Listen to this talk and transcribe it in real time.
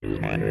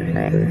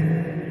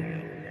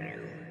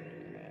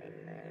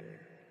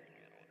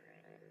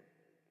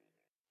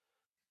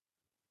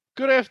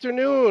Good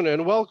afternoon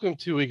and welcome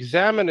to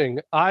Examining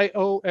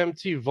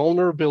IoMT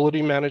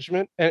Vulnerability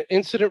Management and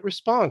Incident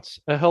Response,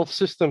 a Health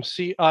System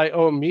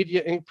CIO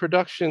Media Inc.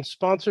 production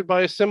sponsored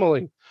by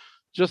Assimilating.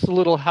 Just a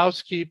little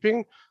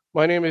housekeeping.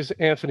 My name is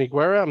Anthony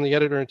Guerra. I'm the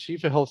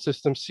Editor-in-Chief of Health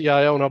System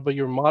CIO, and I'll be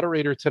your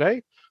moderator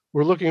today.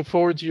 We're looking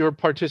forward to your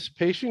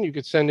participation. You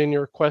could send in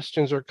your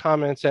questions or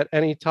comments at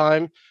any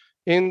time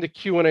in the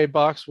Q&A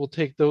box. We'll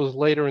take those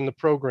later in the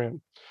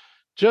program.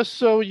 Just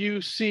so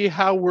you see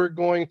how we're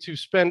going to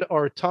spend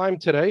our time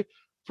today,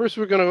 first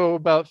we're going to go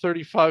about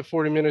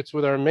 40 minutes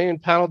with our main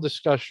panel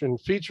discussion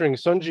featuring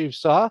Sanjeev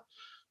Shah,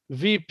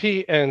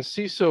 VP and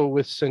CISO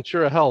with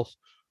Centura Health,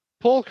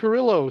 Paul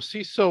Carrillo,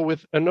 CISO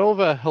with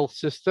Innova Health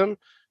System,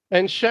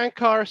 and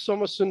Shankar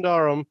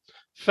Somasundaram,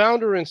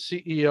 founder and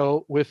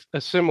CEO with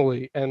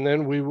Assimile. And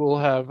then we will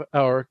have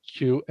our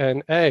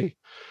Q&A.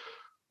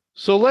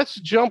 So let's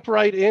jump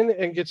right in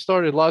and get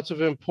started. Lots of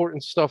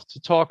important stuff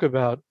to talk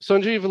about.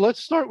 Sanjeev,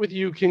 let's start with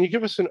you. Can you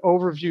give us an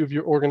overview of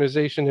your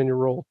organization and your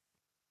role?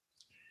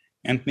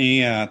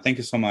 Anthony, thank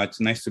you so much.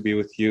 Nice to be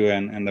with you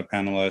and the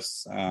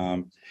panelists.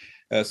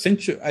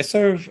 I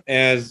serve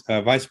as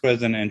Vice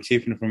President and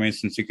Chief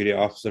Information Security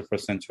Officer for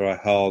Centura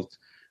Health.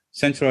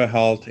 Centura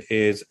Health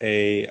is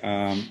a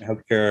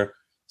healthcare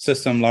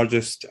system,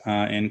 largest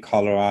in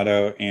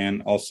Colorado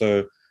and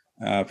also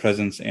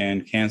presence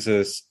in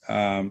Kansas,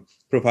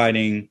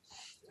 providing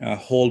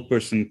whole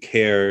person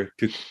care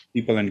to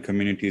people and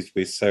communities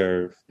we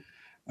serve.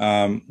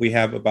 We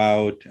have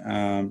about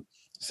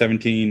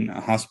 17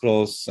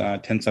 hospitals,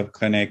 tens of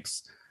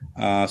clinics,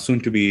 soon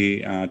to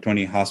be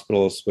 20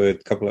 hospitals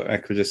with a couple of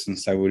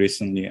acquisitions that we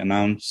recently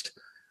announced.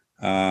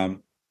 So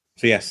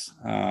yes,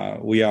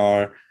 we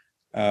are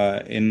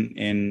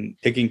in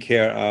taking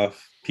care of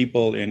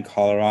people in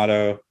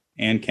Colorado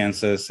and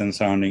Kansas and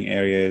surrounding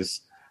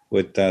areas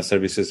with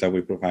services that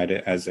we provide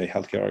as a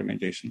healthcare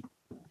organization.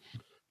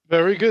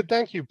 Very good.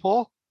 Thank you,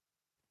 Paul.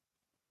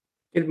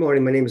 Good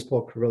morning. My name is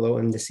Paul Carrillo.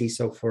 I'm the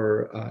CISO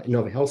for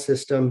Innova Health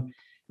System.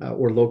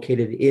 We're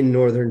located in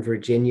Northern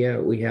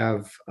Virginia. We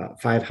have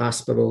 5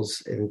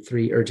 hospitals and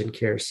 3 urgent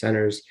care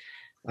centers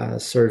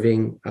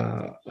serving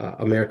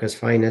America's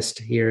finest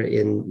here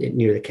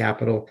near the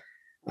capital,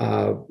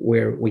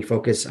 where we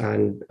focus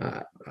on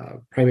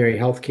primary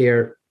health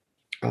care,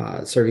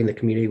 serving the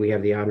community we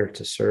have the honor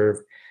to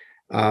serve.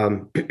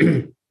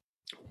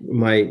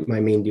 My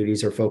main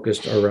duties are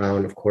focused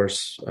around, of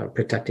course,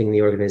 protecting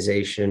the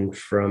organization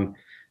from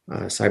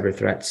cyber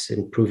threats,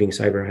 improving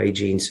cyber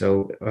hygiene.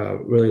 So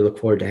really look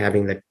forward to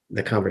having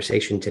the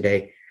conversation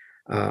today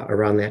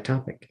around that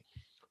topic.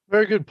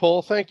 Very good,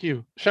 Paul. Thank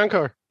you.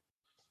 Shankar.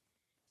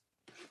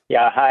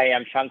 Yeah, hi,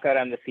 I'm Shankar.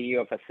 I'm the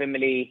CEO of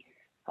Assimile.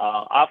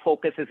 Our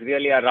focus is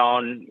really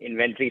around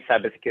inventory,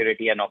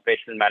 cybersecurity, and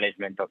operational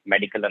management of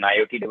medical and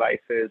IoT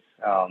devices,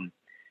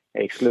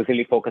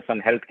 exclusively focused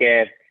on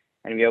healthcare.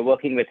 And we are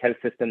working with health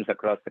systems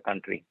across the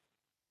country.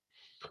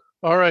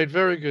 All right.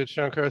 Very good,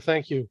 Shankar.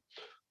 Thank you.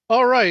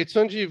 All right,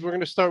 Sanjeev, we're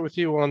going to start with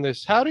you on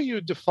this. How do you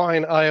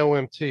define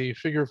IoMT?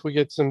 Figure if we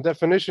get some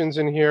definitions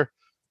in here,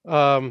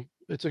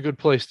 it's a good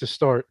place to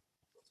start.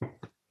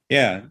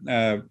 Yeah,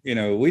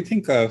 we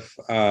think of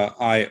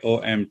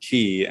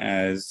IoMT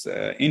as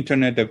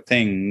Internet of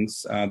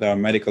Things. There are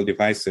medical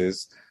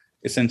devices,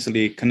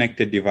 essentially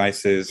connected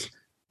devices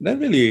that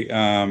really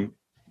are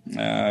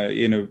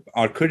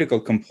critical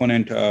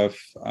component of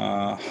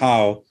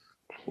how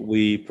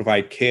we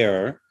provide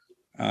care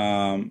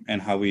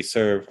and how we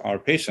serve our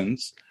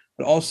patients.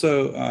 But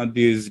also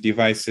these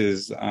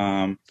devices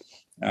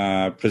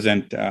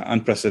present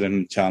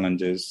unprecedented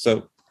challenges.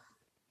 So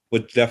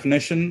with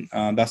definition,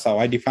 that's how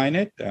I define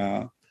it.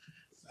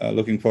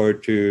 Looking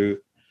forward to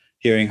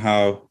hearing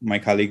how my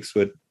colleagues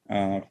would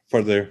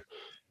further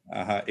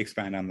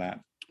expand on that.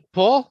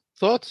 Paul,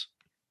 thoughts?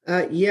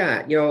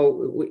 Yeah,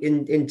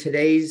 in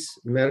today's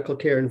medical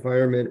care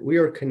environment, we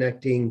are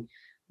connecting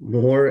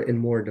more and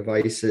more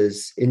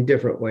devices in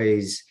different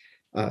ways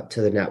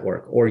to the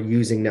network, or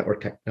using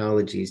network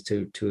technologies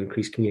to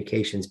increase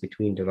communications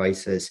between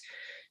devices.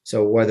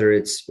 So whether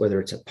it's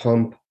a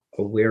pump,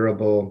 a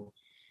wearable,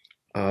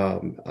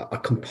 a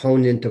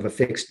component of a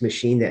fixed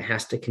machine that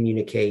has to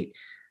communicate,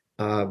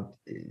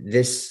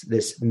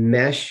 this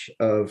mesh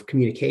of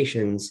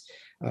communications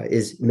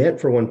is meant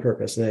for one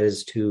purpose, and that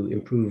is to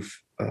improve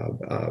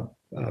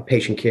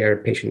patient care,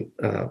 patient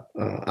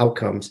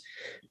outcomes.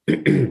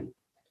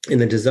 And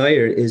the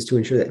desire is to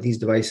ensure that these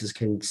devices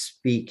can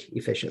speak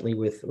efficiently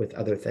with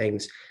other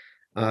things.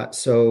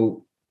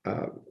 So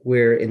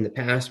where in the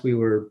past we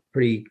were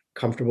pretty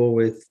comfortable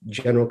with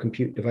general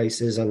compute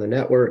devices on the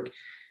network,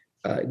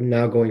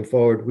 now going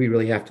forward, we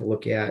really have to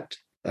look at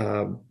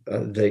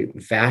the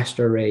vast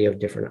array of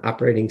different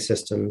operating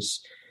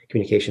systems,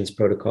 communications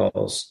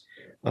protocols,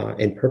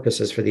 and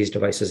purposes for these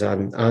devices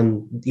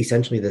on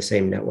essentially the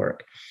same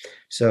network.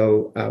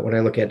 So when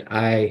I look at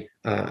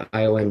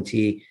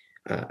IoMT,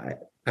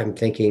 I'm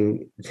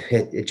thinking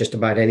that just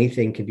about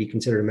anything can be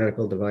considered a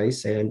medical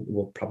device and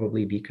will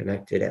probably be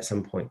connected at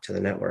some point to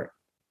the network.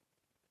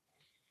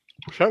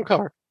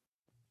 Shankar.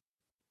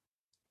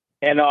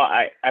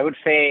 I would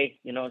say,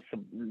 so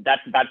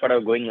that's what I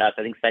was going last.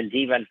 I think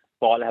Sanjeev and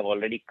Paul have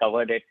already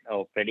covered it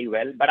pretty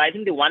well. But I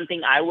think the one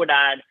thing I would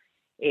add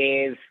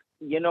is,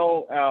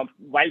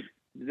 while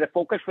the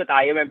focus with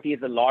IoMT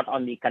is a lot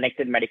on the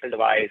connected medical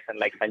device, and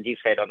like Sanjeev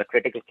said, on the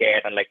critical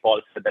care, and like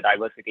Paul said, the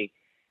diversity,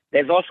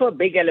 there's also a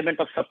big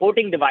element of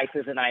supporting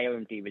devices in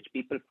IoMT, which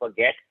people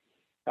forget,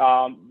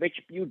 which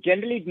you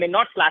generally may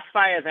not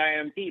classify as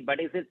IoMT, but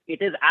it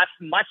is as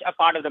much a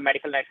part of the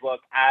medical network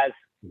as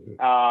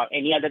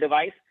any other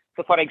device.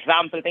 So for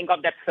example, think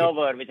of that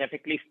server which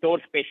effectively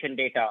stores patient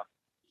data,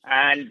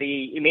 and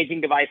the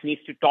imaging device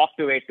needs to talk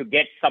to it to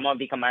get some of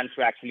the commands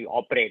to actually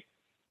operate.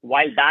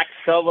 While that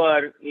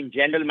server in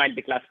general might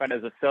be classified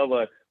as a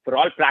server, for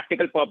all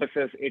practical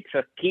purposes, it's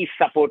a key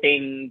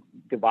supporting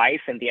device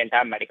in the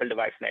entire medical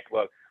device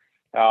network.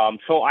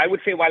 So I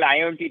would say while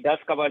IoMT does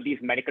cover these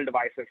medical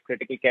devices,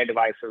 critical care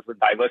devices with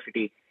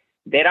diversity,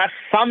 there are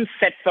some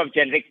sets of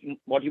generic,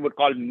 what you would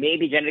call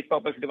maybe generic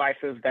purpose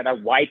devices that are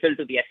vital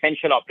to the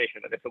essential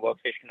operation, whether it's a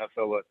workstation or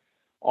server,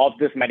 of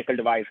this medical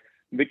device,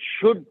 which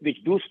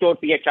do store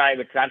PHI,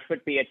 which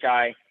transmit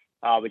PHI,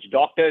 which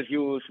doctors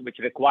use, which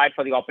are required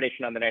for the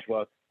operation on the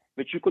network,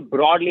 which you could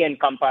broadly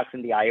encompass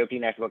in the IoT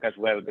network as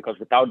well, because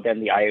without them,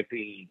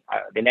 the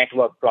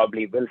network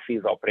probably will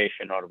cease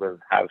operation or will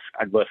have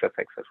adverse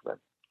effects as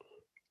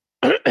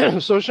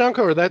well. So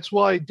Shankar, that's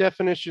why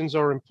definitions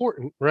are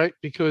important, right?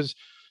 Because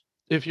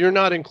if you're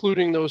not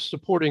including those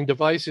supporting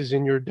devices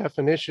in your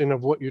definition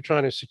of what you're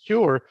trying to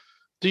secure,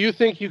 do you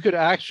think you could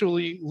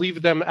actually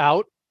leave them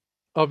out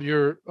of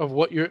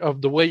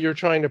the way you're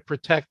trying to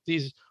protect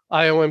these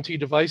IoMT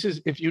devices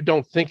if you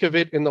don't think of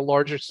it in the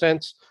larger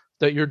sense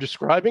that you're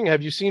describing?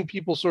 Have you seen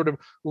people sort of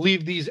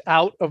leave these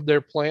out of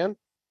their plan?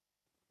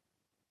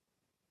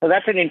 So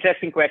that's an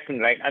interesting question,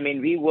 right? I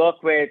mean, we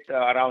work with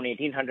around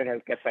 1,800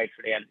 healthcare sites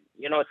today, and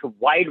it's a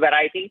wide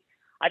variety.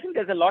 I think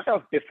there's a lot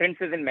of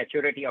differences in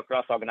maturity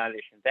across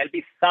organizations. There'll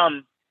be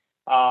some,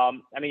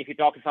 if you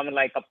talk to someone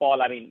like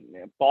Paul,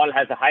 Paul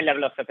has a high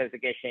level of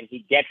sophistication.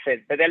 He gets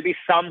it. But there'll be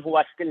some who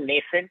are still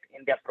nascent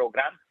in their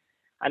program.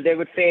 And they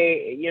would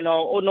say,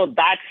 oh, no,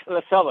 that's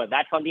the server.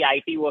 That's on the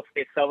IT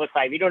workspace server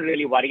side. We don't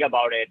really worry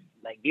about it.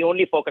 Like, we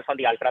only focus on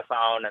the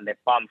ultrasound and the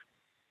pumps.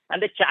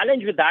 And the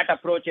challenge with that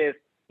approach is,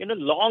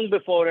 long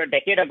before a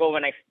decade ago,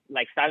 when I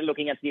started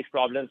looking at these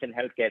problems in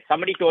healthcare,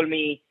 somebody told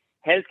me,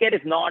 healthcare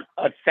is not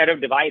a set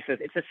of devices.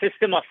 It's a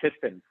system of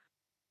systems.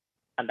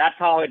 And that's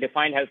how I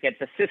define healthcare.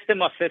 It's a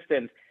system of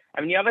systems.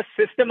 I mean, you have a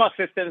system of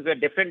systems where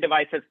different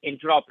devices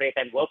interoperate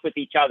and work with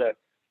each other.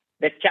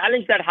 The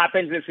challenge that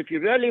happens is if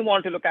you really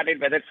want to look at it,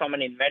 whether it's from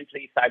an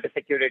inventory,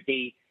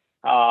 cybersecurity,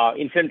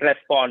 incident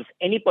response,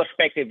 any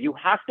perspective, you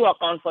have to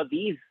account for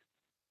these,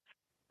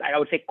 I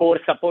would say, core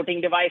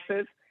supporting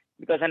devices,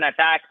 because an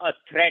attack, a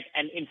threat,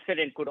 an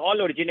incident could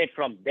all originate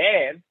from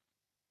there,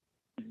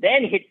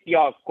 then hit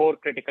your core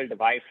critical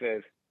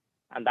devices,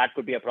 and that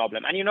could be a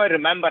problem. And,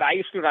 remember, I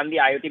used to run the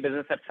IoT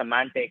business at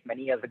Symantec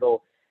many years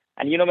ago.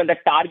 And, when the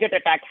Target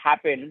attack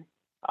happened,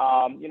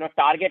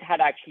 Target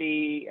had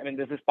actually,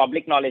 this is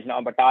public knowledge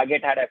now, but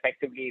Target had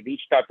effectively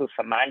reached out to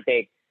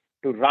Symantec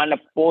to run a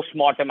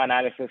post-mortem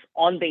analysis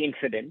on the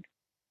incident.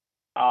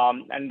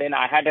 And then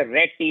I had a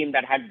red team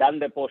that had done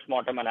the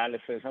post-mortem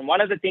analysis. And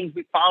one of the things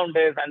we found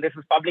is, and this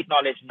is public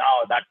knowledge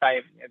now, that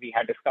time we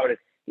had discovered it,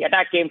 the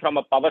attack came from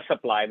a power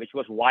supply, which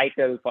was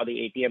vital for the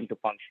ATM to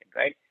function,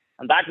 right?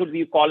 And that would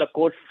be called a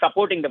core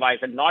supporting device,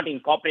 and not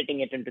incorporating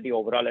it into the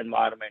overall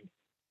environment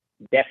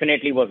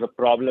definitely was a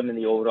problem in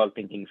the overall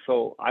thinking.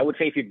 So I would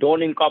say if you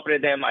don't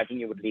incorporate them, I think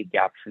you would leave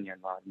gaps in your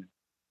environment.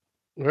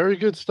 Very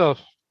good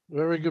stuff.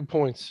 Very good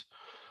points.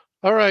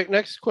 All right,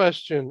 next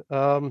question.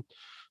 Paul,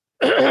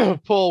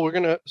 we're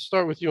going to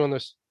start with you on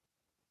this.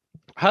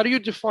 How do you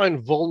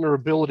define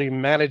vulnerability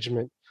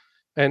management?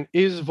 And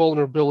is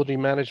vulnerability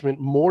management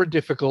more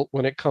difficult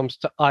when it comes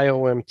to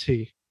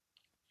IoMT?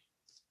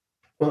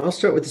 Well, I'll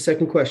start with the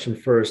second question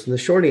first. And the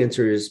short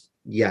answer is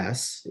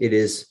yes, it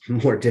is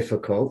more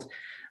difficult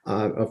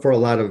for a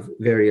lot of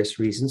various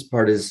reasons.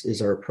 Part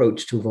is our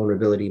approach to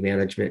vulnerability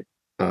management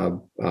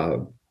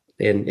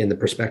in the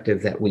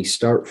perspective that we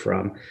start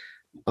from.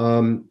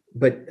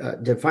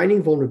 But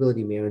defining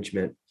vulnerability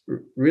management,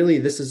 really,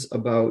 this is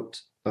about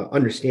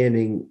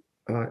understanding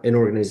an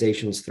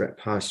organization's threat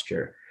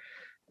posture.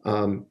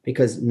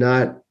 Because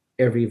not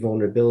every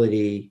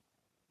vulnerability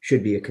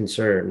should be a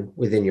concern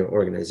within your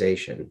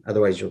organization.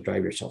 Otherwise, you'll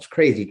drive yourselves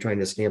crazy trying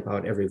to stamp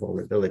out every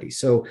vulnerability.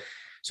 So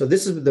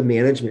this is the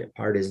management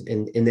part,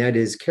 and that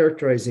is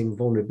characterizing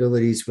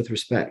vulnerabilities with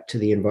respect to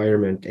the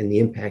environment and the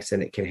impacts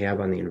that it can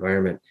have on the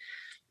environment.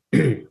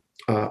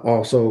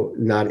 Also,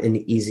 not an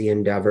easy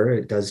endeavor.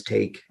 It does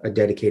take a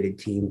dedicated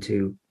team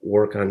to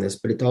work on this,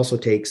 but it also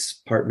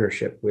takes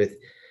partnership with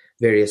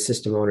various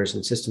system owners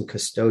and system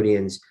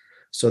custodians,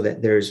 so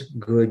that there's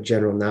good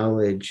general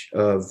knowledge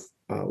of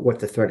what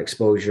the threat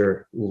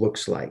exposure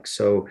looks like.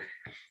 So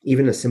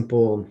even a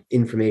simple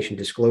information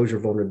disclosure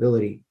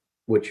vulnerability,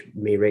 which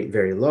may rate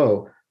very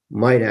low,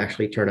 might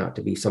actually turn out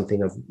to be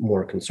something of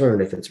more concern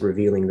if it's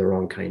revealing the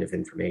wrong kind of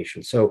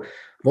information. So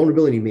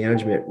vulnerability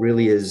management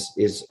really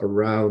is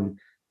around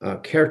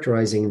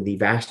characterizing the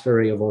vast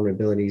array of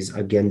vulnerabilities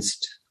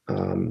against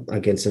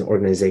an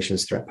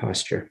organization's threat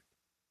posture.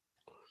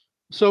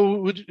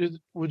 So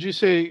would you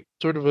say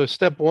sort of a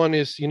step one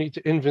is you need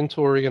to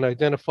inventory and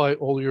identify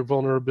all your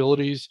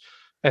vulnerabilities,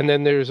 and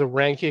then there's a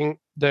ranking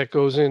that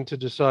goes in to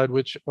decide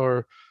which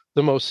are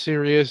the most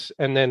serious,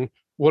 and then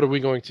what are we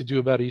going to do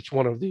about each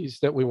one of these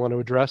that we want to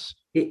address?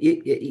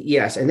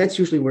 Yes, and that's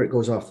usually where it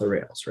goes off the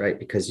rails, right?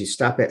 Because you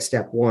stop at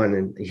step one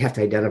and you have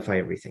to identify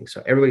everything.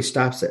 So everybody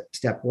stops at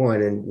step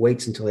one and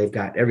waits until they've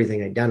got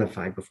everything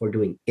identified before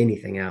doing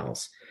anything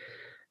else.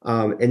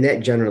 And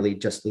that generally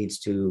just leads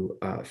to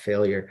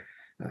failure.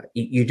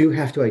 You do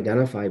have to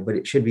identify, but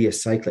it should be a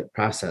cyclic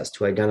process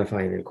to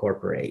identify and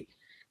incorporate,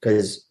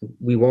 because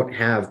we won't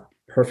have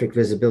perfect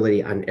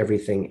visibility on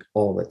everything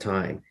all the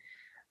time.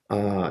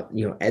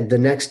 And the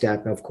next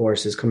step, of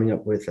course, is coming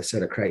up with a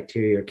set of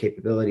criteria or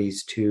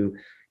capabilities to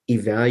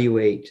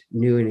evaluate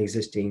new and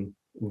existing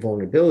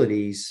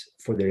vulnerabilities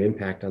for their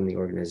impact on the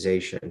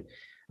organization.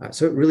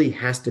 So it really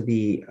has to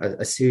be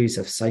a series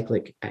of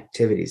cyclic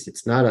activities.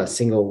 It's not a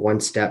single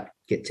one step,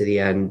 get to the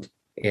end,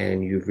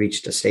 and you've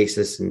reached a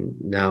stasis and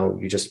now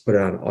you just put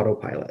it on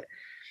autopilot.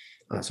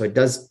 So it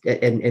does,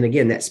 and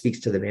again, that speaks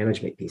to the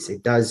management piece.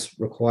 It does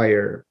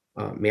require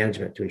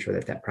management to ensure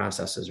that that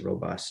process is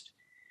robust.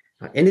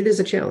 And it is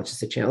a challenge.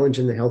 It's a challenge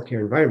in the healthcare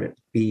environment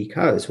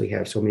because we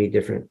have so many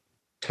different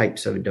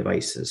types of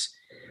devices,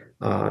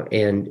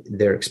 and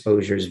their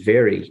exposures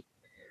vary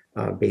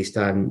based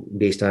on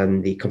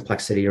the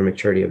complexity or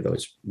maturity of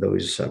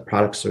those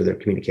products or their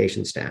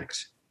communication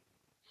stacks.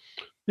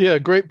 Yeah,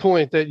 great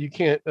point that you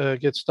can't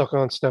get stuck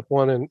on step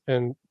one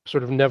and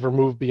sort of never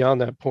move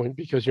beyond that point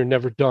because you're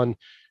never done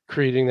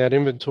creating that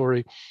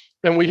inventory.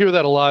 And we hear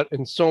that a lot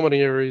in so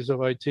many areas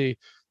of IT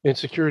and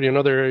security and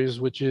other areas,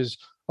 which is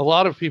a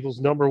lot of people's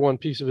number one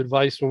piece of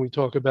advice when we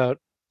talk about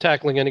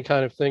tackling any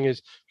kind of thing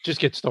is just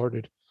get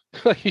started.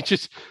 You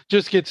just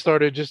get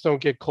started. Just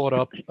don't get caught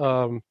up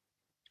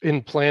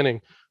in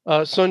planning.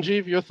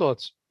 Sanjeev, your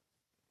thoughts?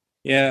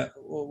 Yeah,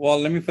 well,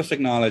 let me first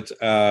acknowledge,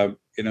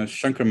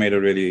 Shankar made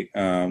a really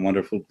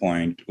wonderful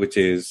point, which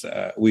is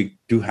we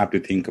do have to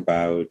think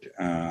about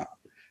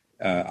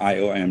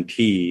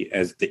IoMT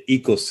as the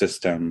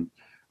ecosystem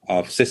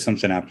of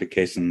systems and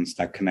applications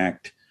that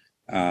connect,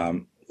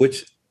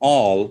 which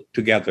all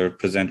together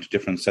present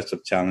different sets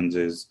of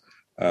challenges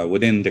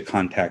within the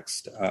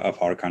context of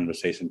our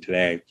conversation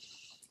today.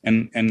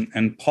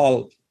 And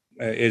Paul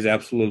is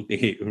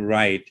absolutely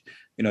right.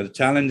 The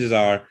challenges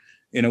are,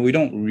 we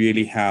don't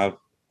really have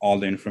all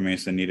the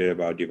information needed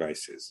about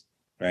devices,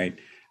 right?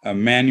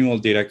 Manual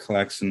data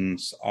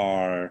collections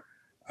are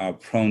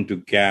prone to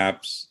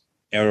gaps,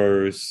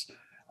 errors,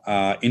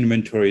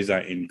 inventories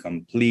are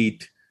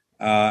incomplete.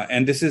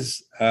 And this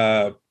is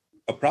a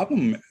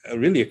problem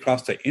really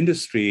across the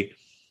industry,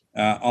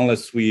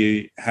 unless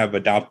we have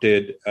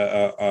adopted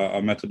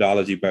a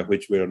methodology by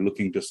which we are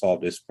looking to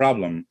solve this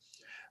problem.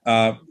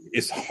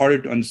 It's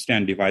harder to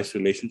understand device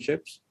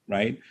relationships,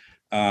 right?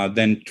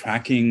 Then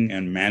tracking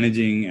and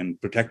managing and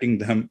protecting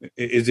them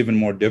is even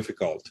more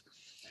difficult.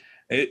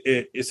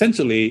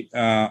 Essentially,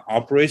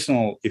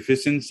 operational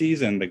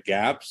efficiencies and the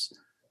gaps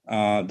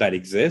that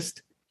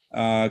exist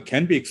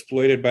can be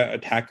exploited by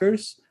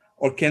attackers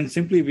or can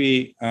simply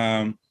be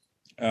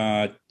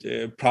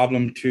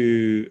problem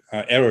to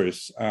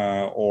errors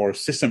or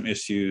system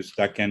issues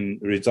that can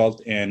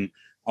result in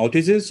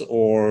outages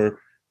or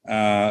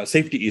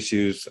safety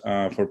issues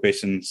for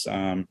patients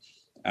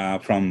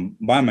from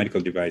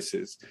biomedical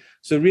devices.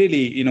 So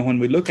really, when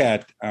we look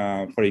at,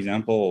 for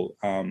example,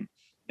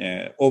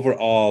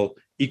 overall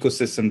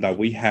ecosystem that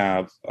we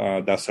have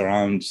that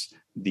surrounds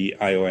the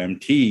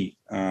IoMT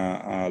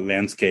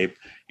landscape,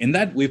 in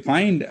that we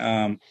find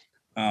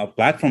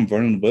platform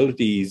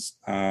vulnerabilities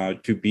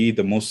to be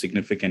the most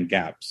significant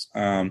gaps.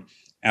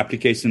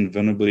 Application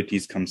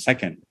vulnerabilities come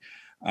second.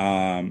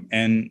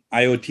 And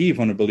IoT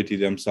vulnerabilities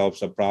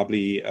themselves are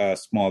probably a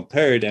small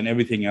third, and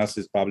everything else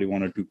is probably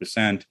 1 or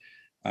 2%,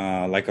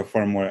 like a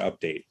firmware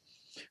update.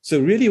 So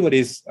really what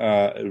is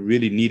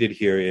really needed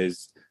here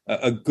is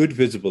a good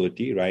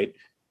visibility, right,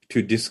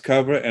 to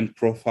discover and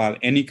profile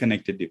any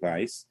connected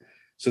device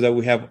so that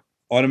we have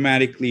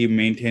automatically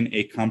maintain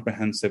a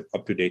comprehensive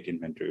up-to-date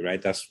inventory,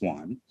 right? That's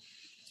one.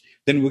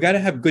 Then we got to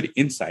have good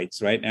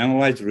insights, right?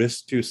 Analyze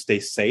risk to stay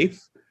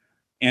safe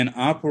and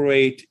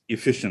operate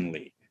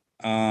efficiently.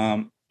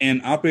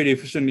 And operate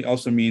efficiently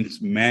also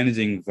means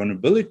managing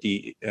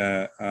vulnerability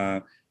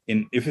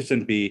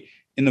efficiently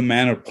in the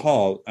manner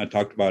Paul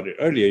talked about it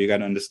earlier. You got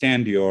to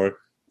understand your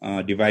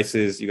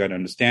devices. You got to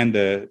understand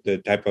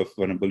the type of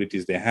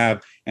vulnerabilities they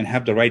have and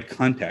have the right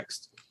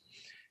context.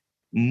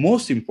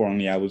 Most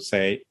importantly, I would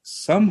say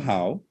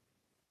somehow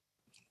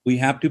we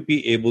have to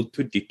be able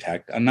to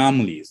detect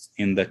anomalies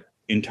in the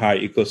entire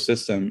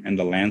ecosystem and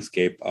the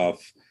landscape of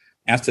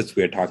assets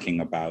we're talking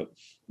about.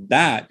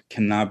 that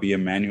cannot be a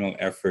manual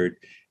effort.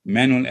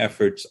 Manual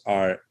efforts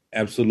are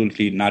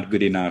absolutely not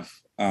good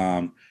enough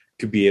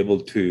to be able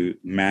to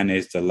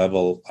manage the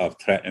level of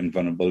threat and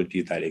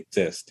vulnerability that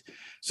exist.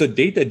 So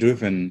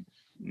data-driven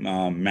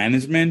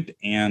management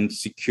and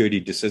security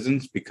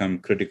decisions become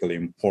critically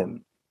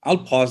important. I'll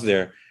pause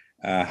there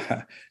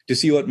to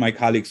see what my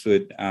colleagues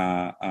would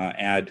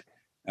add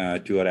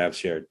to what I've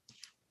shared.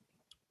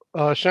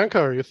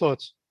 Shankar, your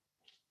thoughts?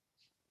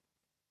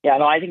 Yeah,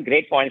 no, I think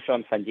great points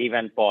from Sanjeev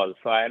and Paul.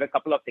 So I had a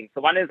couple of things.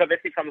 So one is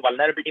obviously from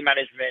vulnerability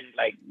management,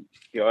 like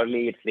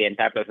purely it's the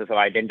entire process of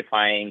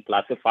identifying,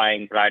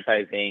 classifying,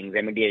 prioritizing,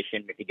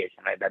 remediation,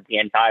 mitigation, right? That's the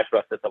entire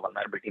process of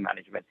vulnerability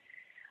management.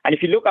 And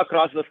if you look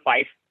across those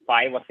five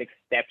or six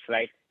steps,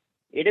 right,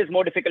 it is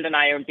more difficult in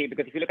IoMT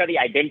because if you look at the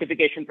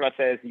identification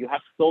process, you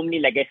have so many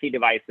legacy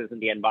devices in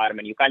the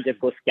environment. You can't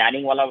just go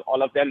scanning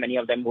all of them. Many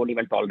of them won't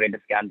even tolerate a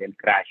scan, they'll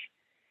crash.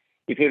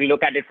 If you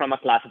look at it from a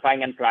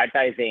classifying and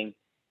prioritizing,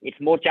 it's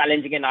more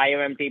challenging in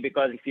IoMT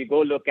because if you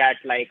go look at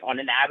like on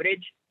an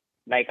average,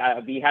 like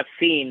we have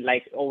seen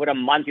like over a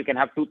month, you can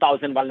have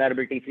 2,000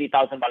 vulnerabilities,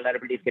 3,000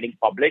 vulnerabilities getting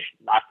published.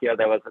 Last year,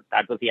 that was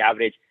the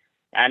average.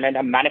 And then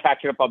a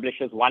manufacturer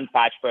publishes one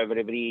patch for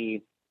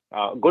every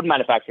good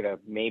manufacturer,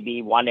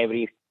 maybe one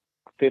every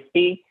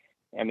 50.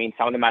 I mean,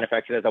 some of the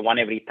manufacturers are one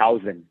every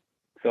 1,000.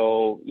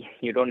 So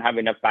you don't have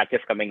enough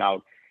patches coming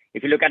out.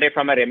 If you look at it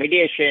from a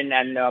remediation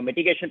and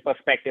mitigation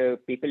perspective,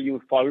 people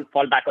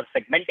fall back on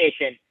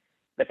segmentation.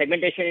 The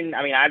segmentation,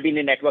 I mean, I've been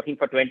in networking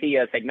for 20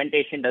 years.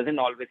 Segmentation doesn't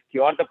always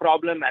cure the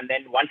problem. And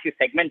then once you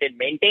segment it,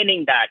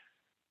 maintaining that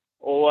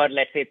over,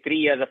 let's say, 3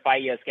 years or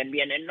 5 years can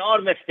be an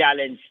enormous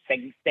challenge.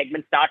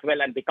 Segments start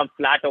well and become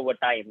flat over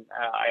time.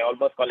 I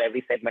almost call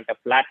every segment a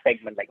flat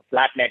segment, like a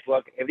flat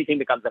network. Everything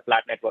becomes a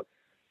flat network.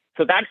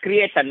 So that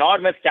creates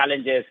enormous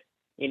challenges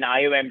in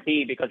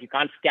IoMT because you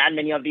can't scan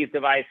many of these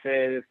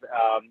devices.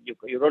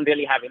 You don't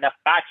really have enough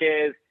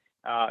patches.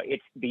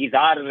 These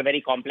are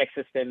very complex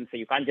systems, so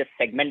you can't just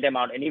segment them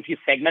out. And if you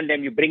segment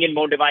them, you bring in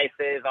more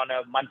devices on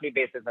a monthly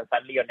basis, and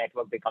suddenly your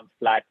network becomes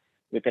flat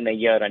within a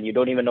year, and you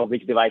don't even know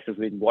which devices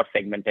with what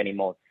segment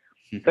anymore.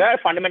 So there are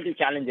fundamental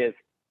challenges.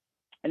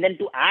 And then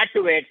to add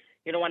to it,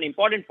 one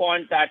important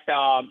point that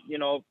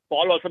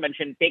Paul also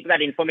mentioned: take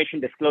that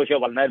information disclosure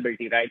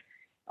vulnerability, right?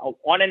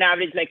 On an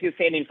average, like you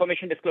say, in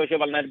information disclosure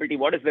vulnerability,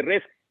 what is the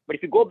risk? But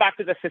if you go back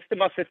to the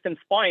system of systems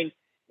point,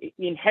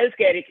 in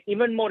healthcare, it's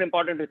even more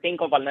important to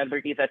think of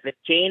vulnerabilities as a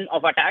chain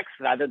of attacks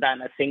rather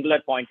than a singular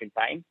point in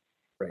time.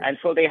 Right. And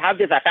so they have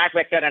this attack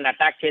vector and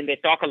attack chain they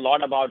talk a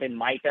lot about in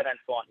MITRE and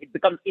so on. It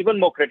becomes even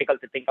more critical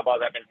to think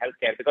about that in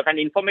healthcare because an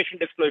information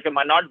disclosure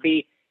might not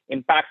be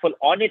impactful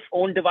on its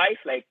own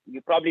device. Like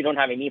you probably don't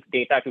have enough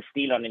data to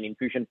steal on an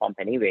infusion pump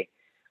anyway.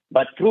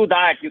 But through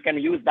that, you can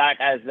use that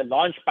as the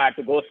launch pad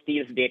to go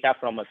steal data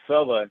from a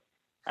server.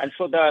 And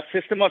so the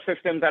system of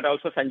systems that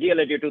also Sanjay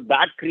alluded to,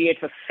 that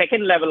creates a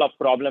second level of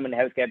problem in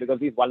healthcare because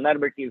these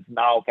vulnerabilities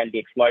now can be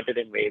exploited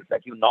in ways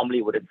that you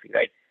normally wouldn't see,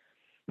 right?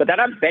 But there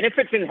are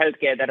benefits in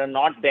healthcare that are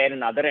not there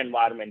in other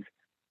environments.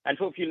 And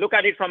so if you look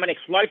at it from an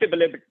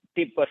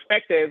exploitability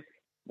perspective,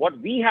 what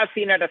we have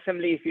seen at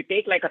Assembly, if you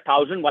take like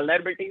 1,000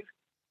 vulnerabilities,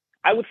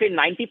 I would say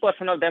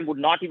 90% of them would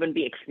not even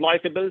be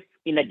exploitable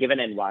in a given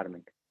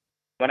environment.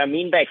 What I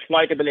mean by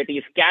exploitability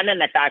is, can an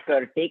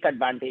attacker take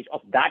advantage of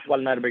that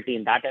vulnerability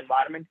in that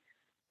environment?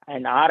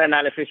 And our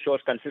analysis shows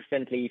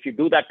consistently, if you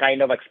do that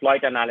kind of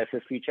exploit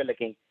analysis, feature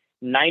looking,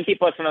 90%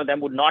 of them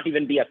would not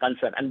even be a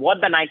concern. And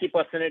what the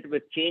 90% it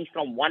would change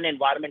from one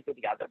environment to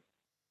the other.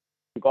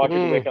 You got to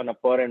do it on a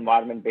per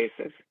environment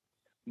basis.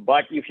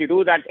 But if you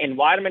do that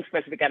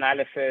environment-specific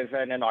analysis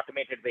in an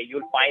automated way,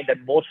 you'll find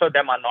that most of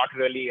them are not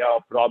really a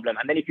problem.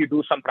 And then if you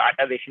do some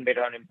prioritization based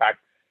on impact,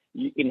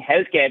 in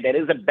healthcare, there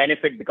is a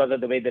benefit because of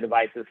the way the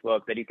devices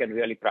work that you can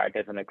really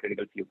prioritize on a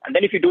critical few. And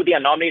then if you do the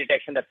anomaly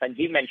detection that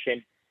Sanjeev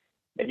mentioned,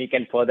 then you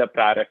can further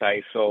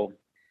prioritize. So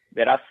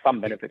there are some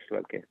benefits to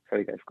healthcare.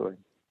 Sorry, guys, go ahead.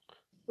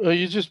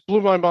 You just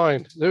blew my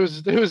mind. There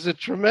was a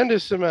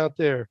tremendous amount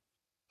there.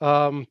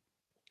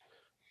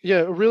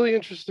 Yeah, a really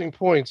interesting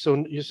point.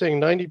 So you're saying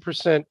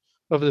 90%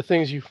 of the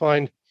things you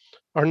find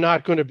are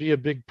not going to be a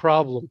big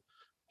problem.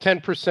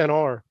 10%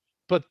 are.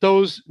 But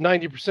those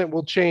 90%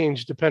 will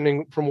change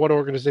depending from one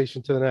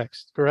organization to the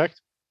next,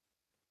 correct?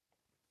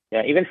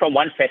 Yeah, even from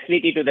one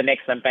facility to the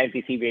next, sometimes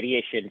we see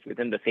variations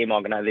within the same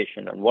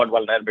organization on what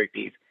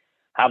vulnerabilities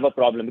have a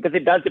problem. Because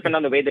it does depend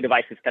on the way the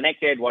device is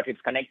connected, what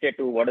it's connected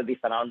to, what are the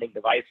surrounding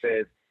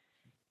devices,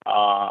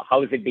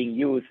 how is it being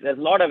used. There's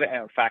a lot of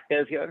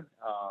factors here.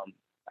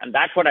 And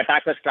that's what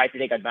attackers try to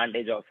take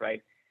advantage of,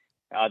 right?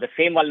 The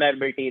same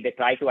vulnerability, they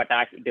try to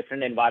attack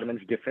different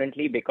environments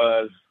differently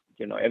because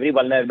every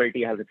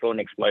vulnerability has its own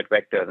exploit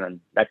vector, and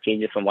that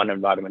changes from one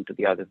environment to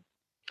the other.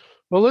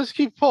 Well, let's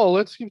keep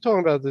talking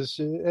about this.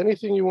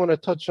 Anything you want to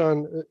touch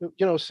on?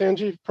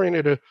 Sanjeev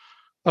painted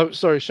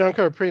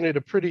Shankar painted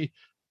a pretty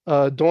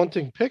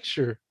daunting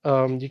picture.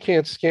 You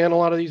can't scan a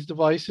lot of these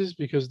devices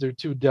because they're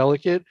too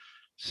delicate.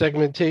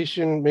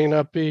 Segmentation may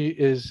not be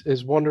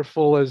as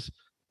wonderful as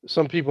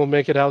some people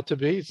make it out to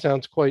be. It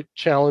sounds quite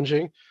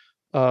challenging.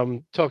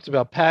 talked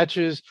about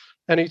patches,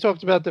 and he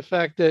talked about the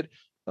fact that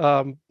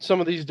some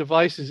of these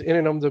devices in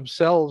and of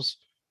themselves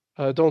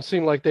don't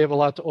seem like they have a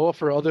lot to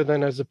offer other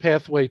than as a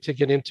pathway to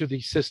get into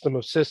the system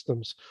of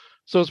systems.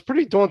 So it's a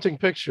pretty daunting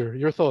picture.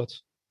 Your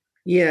thoughts?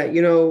 Yeah,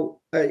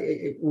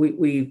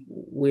 we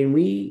when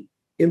we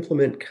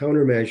implement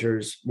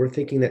countermeasures, we're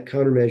thinking that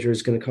countermeasure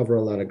is going to cover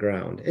a lot of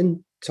ground,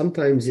 and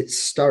sometimes it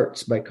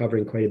starts by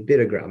covering quite a bit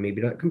of ground.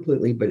 Maybe not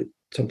completely, but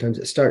sometimes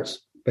it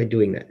starts by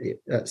doing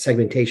that.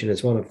 Segmentation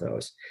is one of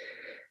those.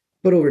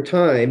 But over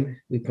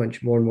time, we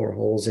punch more and more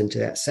holes into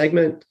that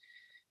segment.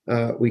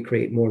 We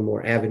create more and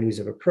more avenues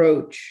of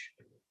approach,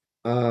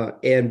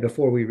 and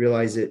before we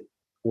realize it,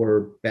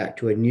 we're back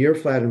to a near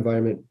flat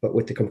environment, but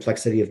with the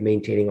complexity of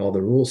maintaining all the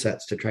rule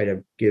sets to try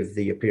to give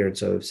the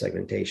appearance of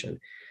segmentation.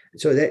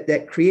 So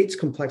that creates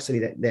complexity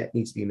that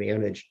needs to be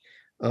managed.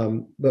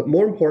 But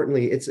more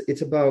importantly,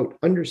 it's about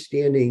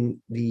understanding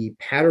the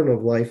pattern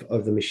of life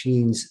of the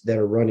machines that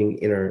are running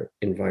in our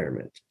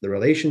environment, the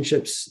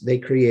relationships they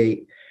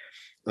create,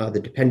 the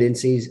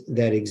dependencies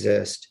that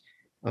exist,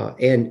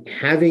 and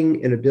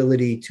having an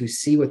ability to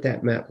see what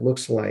that map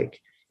looks like,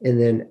 and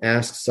then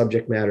ask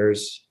subject matter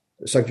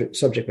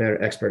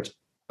experts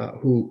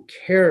who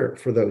care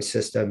for those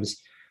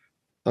systems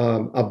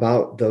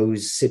about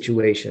those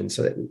situations,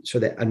 so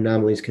that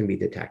anomalies can be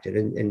detected.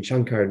 And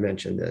Shankar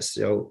mentioned this.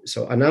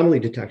 So anomaly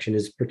detection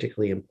is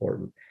particularly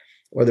important,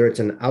 whether it's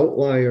an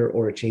outlier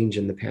or a change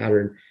in the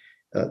pattern.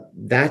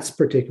 That's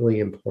particularly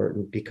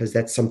important because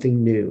that's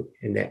something new,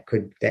 and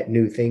that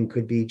new thing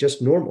could be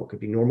just normal, could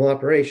be normal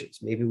operations.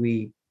 Maybe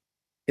we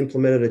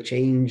implemented a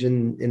change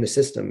in a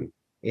system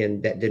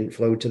and that didn't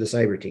flow to the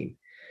cyber team.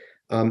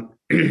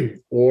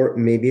 Or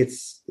maybe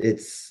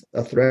it's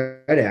a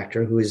threat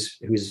actor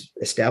who's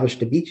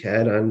established a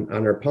beachhead on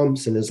our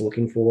pumps and is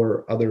looking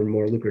for other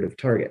more lucrative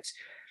targets.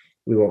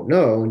 We won't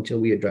know until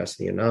we address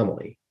the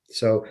anomaly.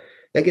 So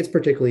that gets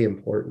particularly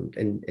important,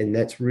 and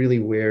that's really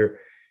where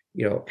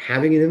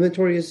having an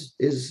inventory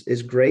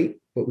is great,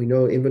 but we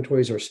know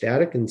inventories are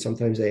static and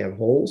sometimes they have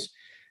holes.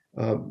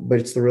 But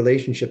it's the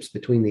relationships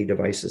between the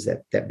devices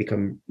that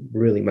become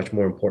really much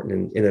more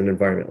important in an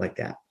environment like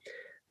that.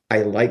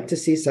 I like to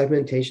see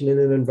segmentation in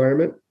an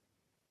environment,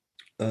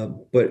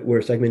 but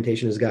where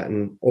segmentation has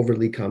gotten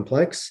overly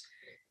complex,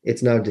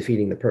 it's now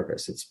defeating the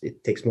purpose.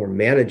 It takes more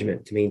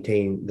management to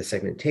maintain the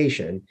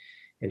segmentation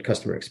and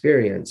customer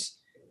experience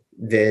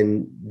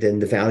than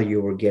the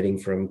value we're getting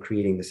from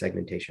creating the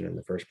segmentation in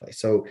the first place.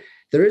 So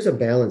there is a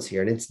balance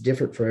here, and it's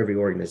different for every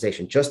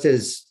organization. Just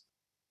as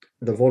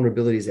the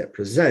vulnerabilities that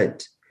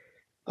present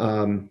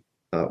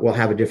will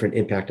have a different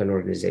impact on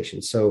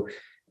organizations. So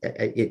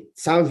it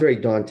sounds very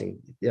daunting.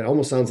 It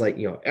almost sounds like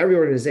every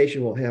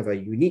organization will have a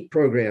unique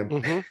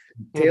program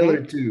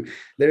tailored to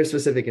their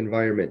specific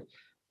environment.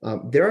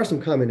 There are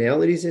some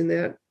commonalities in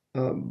that,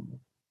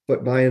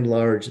 but by and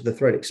large, the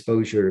threat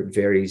exposure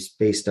varies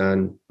based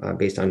on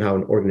how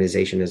an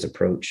organization has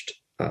approached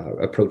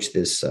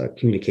this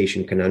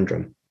communication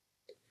conundrum.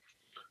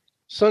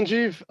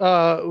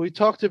 Sanjeev, we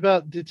talked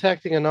about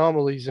detecting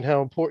anomalies and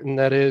how important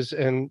that is,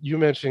 and you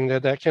mentioned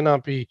that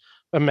cannot be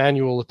a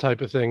manual type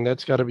of thing.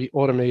 That's got to be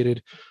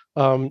automated.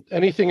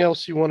 Anything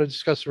else you want to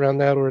discuss around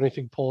that, or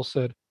anything Paul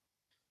said?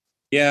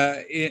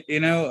 Yeah,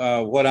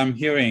 what I'm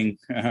hearing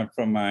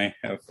from my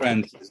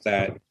friends is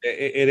that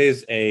it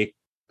is a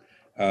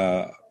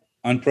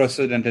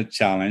unprecedented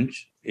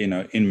challenge,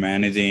 in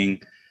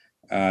managing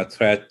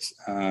threats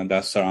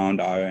that surround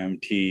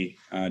IoMT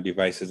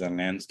devices and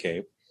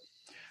landscape.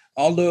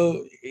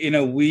 Although,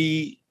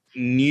 we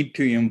need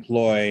to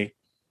employ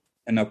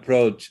an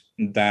approach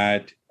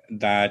that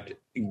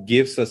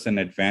gives us an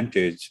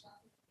advantage,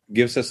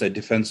 gives us a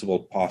defensible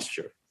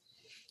posture.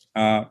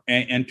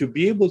 And to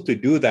be able to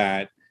do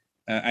that,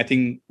 I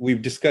think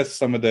we've discussed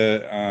some of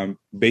the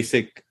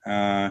basic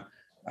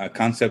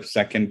concepts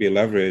that can be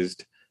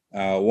leveraged.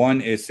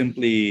 One is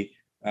simply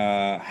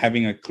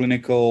having a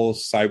clinical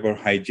cyber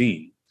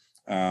hygiene.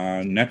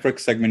 Network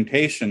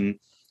segmentation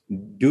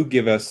do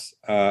give us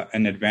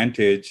an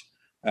advantage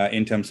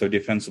in terms of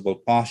defensible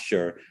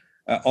posture,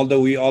 although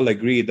we all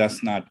agree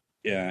that's not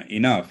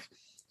enough.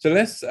 So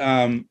let's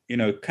kind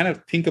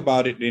of think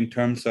about it in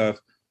terms of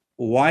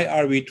why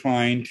are we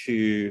trying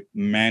to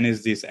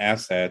manage these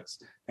assets,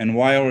 and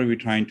why are we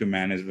trying to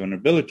manage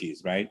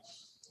vulnerabilities, right?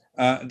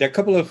 There are a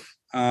couple of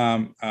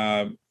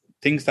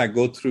things that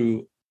go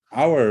through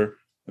our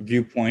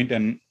viewpoint,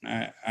 and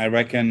I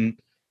reckon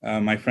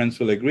my friends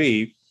will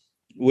agree,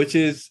 which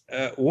is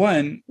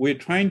one, we're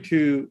trying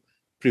to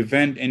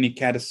prevent any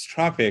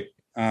catastrophic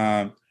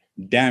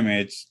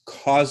damage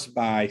caused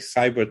by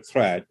cyber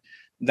threat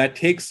that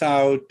takes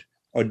out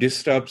or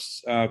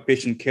disrupts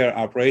patient care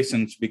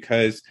operations,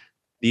 because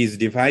these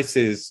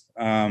devices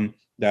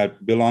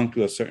that belong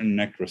to a certain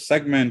network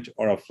segment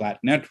or a flat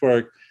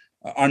network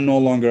are no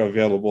longer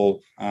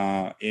available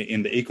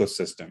in the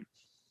ecosystem.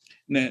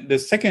 The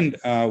second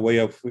way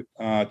of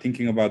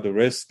thinking about the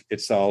risk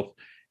itself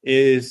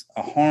is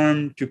a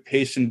harm to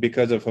patient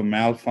because of a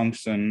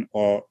malfunction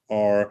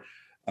or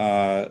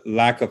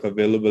lack of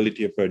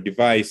availability of a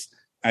device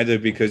either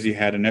because you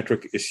had a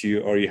network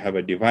issue or you have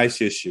a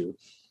device issue,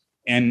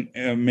 and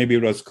maybe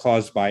it was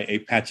caused by a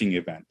patching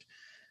event.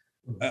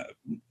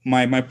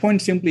 My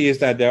point simply is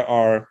that there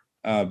are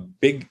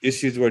big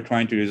issues we're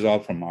trying to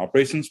resolve from an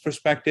operations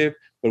perspective,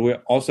 but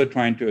we're also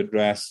trying to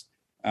address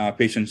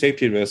patient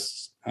safety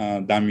risks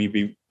that may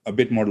be a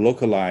bit more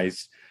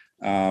localized,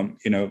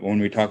 when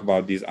we talk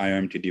about these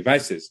IoMT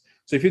devices.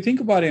 So if you think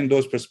about it in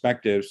those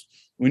perspectives,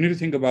 we need to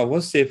think about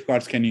what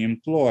safeguards can you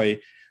employ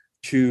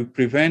to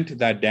prevent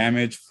that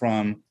damage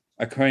from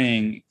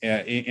occurring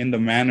in the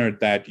manner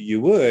that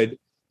you would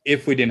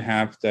if we didn't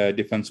have the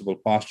defensible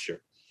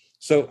posture.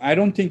 So I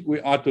don't think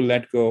we ought to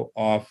let go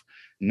of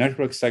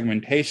network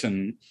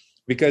segmentation,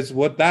 because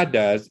what that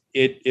does,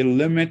 it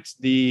limits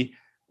the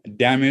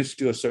damage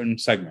to a certain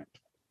segment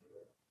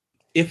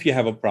if you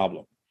have a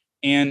problem.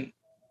 And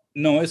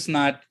no, it's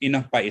not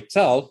enough by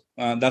itself.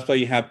 That's why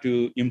you have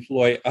to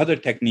employ other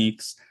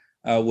techniques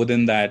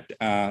within that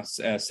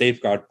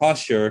safeguard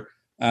posture.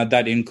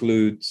 That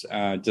includes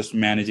just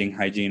managing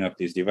hygiene of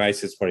these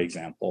devices, for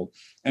example,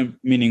 and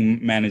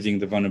meaning managing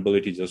the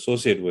vulnerabilities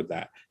associated with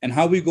that. And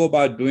how we go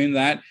about doing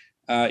that,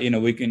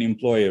 we can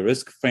employ a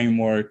risk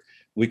framework.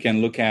 We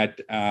can look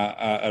at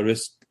a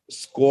risk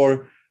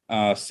score,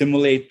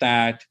 simulate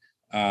that,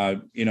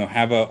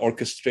 have a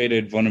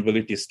orchestrated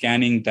vulnerability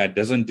scanning that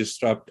doesn't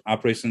disrupt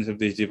operations of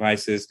these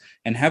devices,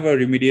 and have a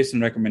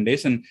remediation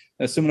recommendation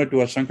similar to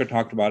what Shankar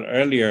talked about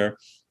earlier,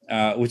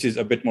 which is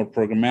a bit more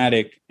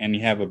programmatic, and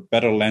you have a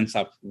better lens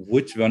of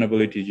which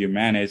vulnerabilities you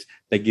manage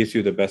that gives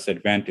you the best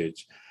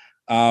advantage.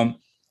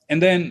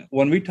 And then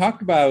when we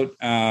talked about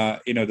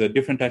the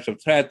different types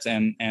of threats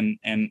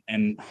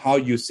and how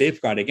you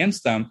safeguard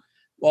against them,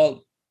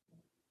 well,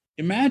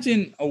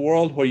 imagine a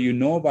world where you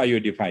know about your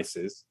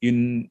devices,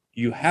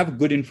 you have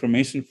good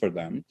information for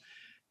them,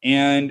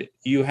 and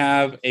you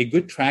have a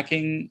good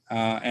tracking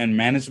and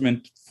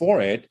management for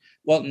it.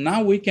 Well,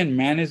 now we can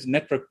manage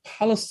network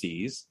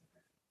policies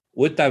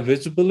with that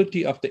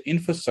visibility of the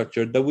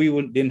infrastructure that we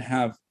didn't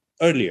have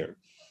earlier.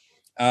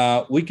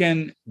 We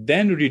can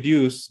then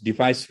reduce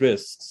device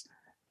risks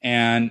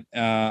and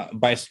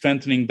by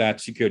strengthening that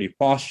security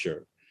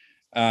posture.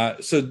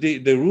 So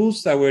the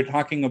rules that we're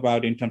talking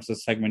about in terms of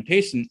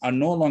segmentation are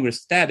no longer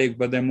static,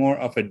 but they're more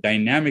of a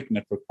dynamic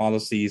network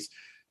policies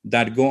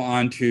that go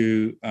on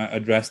to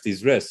address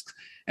these risks.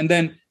 And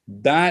then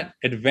that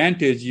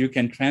advantage you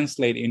can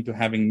translate into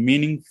having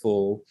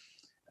meaningful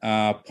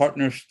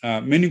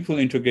meaningful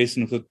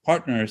integration with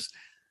partners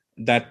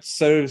that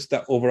serves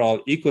the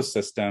overall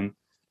ecosystem,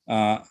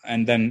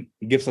 and then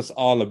gives us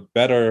all a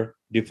better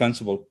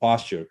defensible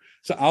posture.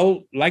 So I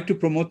would like to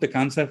promote the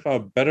concept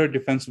of better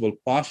defensible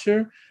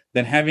posture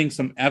than having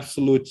some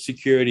absolute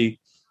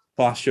security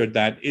posture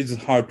that is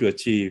hard to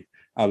achieve,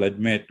 I'll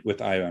admit, with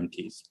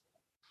IoMTs.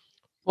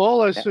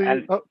 Paul, I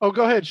see.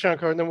 Go ahead,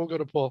 Shankar, and then we'll go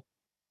to Paul.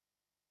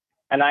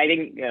 And I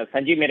think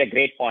Sanjeev made a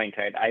great point,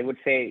 right? I would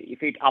say if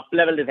we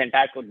up-level this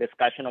entire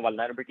discussion of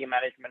vulnerability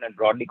management and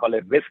broadly call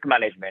it risk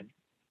management,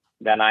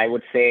 then I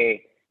would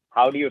say,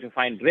 how do you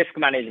define risk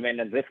management,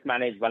 and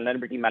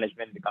vulnerability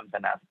management becomes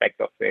an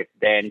aspect of it.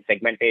 Then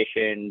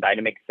segmentation,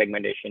 dynamic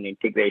segmentation,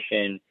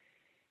 integration,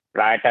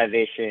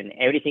 prioritization,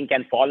 everything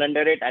can fall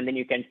under it. And then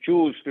you can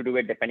choose to do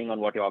it depending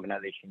on what your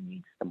organization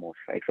needs the most,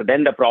 right? So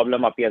then the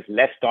problem appears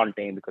less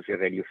daunting because you're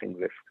reducing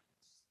risk.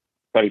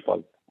 Sorry,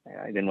 Paul.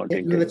 I didn't want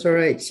to. No, that's all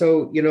right.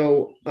 So,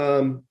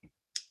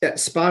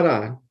 spot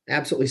on,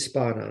 absolutely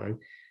spot on.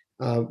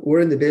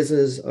 We're in the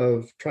business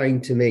of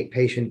trying to make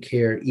patient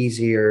care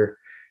easier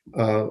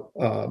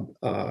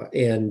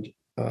and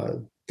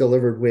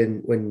delivered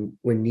when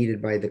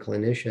needed by the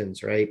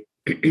clinicians, right?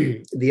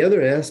 The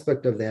other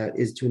aspect of that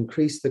is to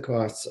increase the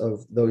costs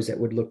of those that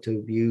would look to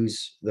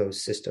abuse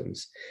those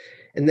systems.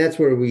 And that's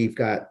where we've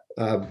got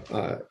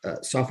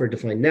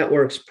software-defined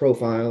networks,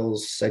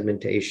 profiles,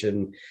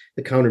 segmentation,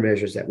 the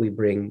countermeasures that we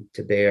bring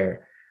to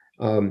bear.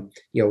 We'd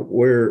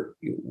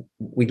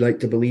like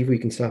to believe we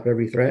can stop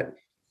every threat,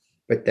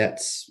 but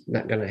that's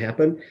not going to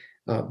happen.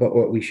 But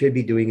what we should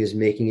be doing is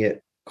making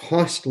it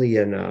costly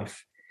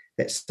enough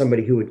that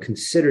somebody who would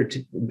consider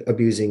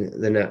abusing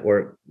the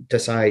network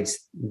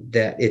decides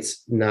that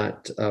it's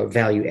not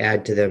value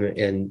add to them,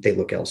 and they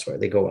look elsewhere.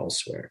 They go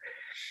elsewhere.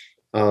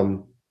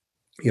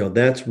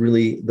 That's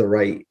really the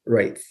right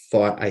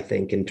thought, I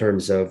think, in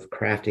terms of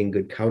crafting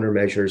good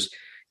countermeasures.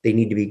 They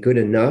need to be good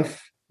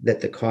enough that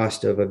the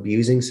cost of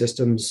abusing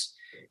systems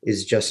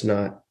is just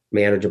not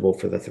manageable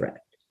for the threat,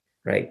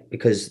 right?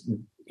 Because,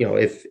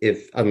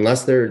 if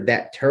unless they're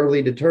that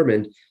terribly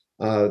determined,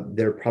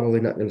 they're probably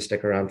not going to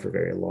stick around for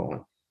very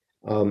long.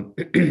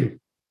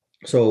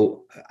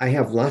 So I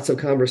have lots of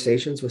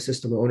conversations with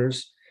system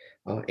owners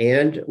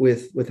and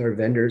with our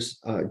vendors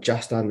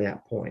just on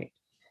that point.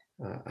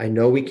 I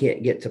know we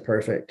can't get to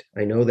perfect.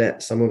 I know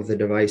that some of the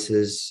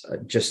devices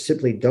just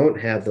simply don't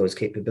have those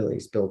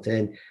capabilities built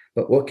in,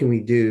 but what can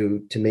we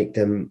do to make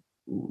them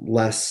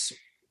less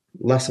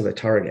of a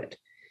target?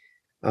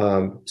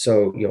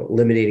 So,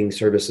 eliminating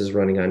services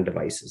running on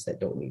devices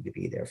that don't need to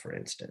be there, for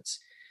instance.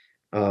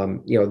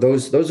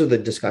 Those are the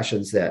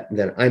discussions that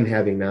I'm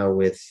having now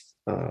with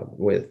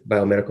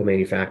biomedical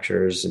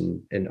manufacturers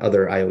and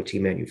other IoT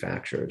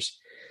manufacturers.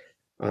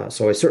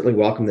 So I certainly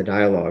welcome the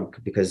dialogue,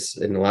 because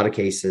in a lot of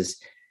cases,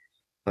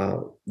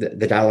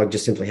 the dialogue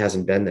just simply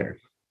hasn't been there.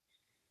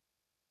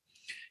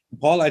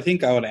 Paul, I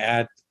think I would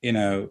add,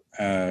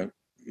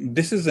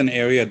 this is an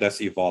area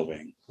that's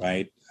evolving,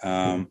 right?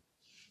 The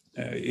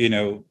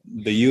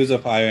use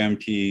of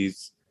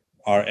IoMTs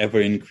are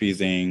ever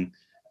increasing.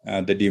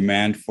 The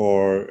demand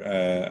for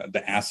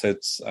the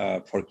assets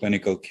for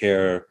clinical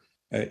care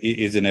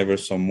is in ever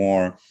so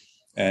more.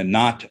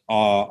 Not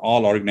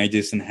all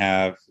organizations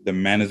have the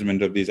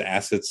management of these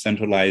assets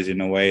centralized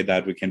in a way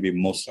that we can be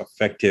most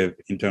effective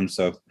in terms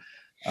of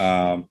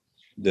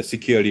the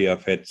security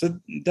of it. So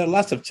there are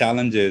lots of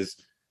challenges,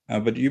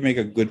 but you make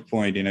a good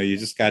point. You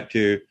just got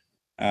to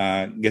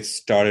get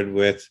started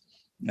with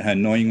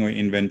knowing your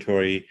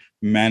inventory,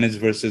 managed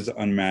versus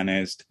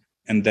unmanaged,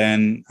 and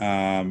then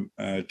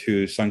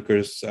to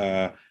Sankar's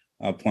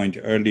point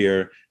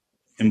earlier,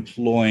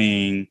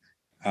 employing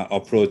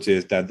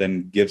approaches that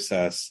then gives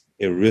us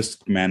a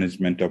risk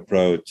management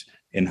approach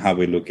in how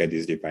we look at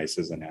these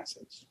devices and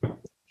assets.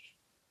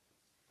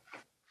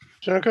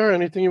 Shankar,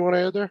 anything you want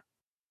to add there?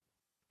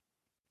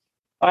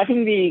 I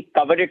think we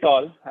covered it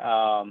all.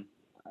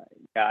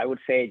 I would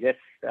say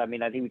I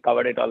think we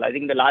covered it all. I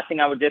think the last thing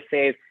I would just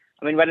say is,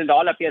 when it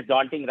all appears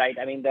daunting, right?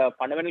 The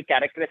fundamental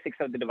characteristics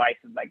of the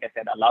devices, like I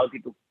said, allows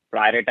you to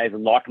prioritize a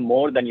lot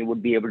more than you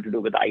would be able to do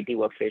with IT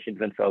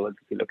workstations and servers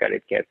if you look at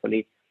it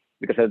carefully,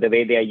 because of the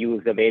way they are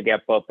used, the way they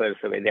are purposed,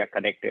 the way they are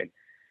connected.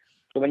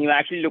 So when you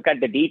actually look at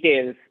the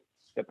details,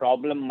 the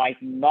problem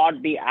might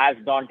not be as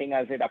daunting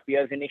as it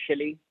appears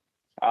initially.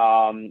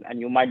 And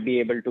you might be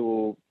able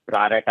to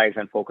prioritize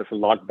and focus a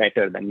lot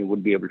better than you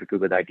would be able to do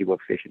with IT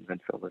workstations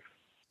and servers.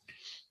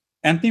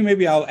 Anthony,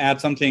 maybe I'll add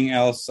something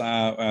else.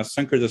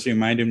 Shankar just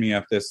reminded me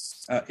of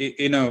this.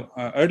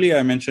 Earlier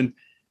I mentioned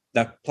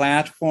that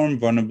platform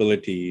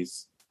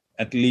vulnerabilities,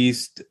 at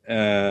least,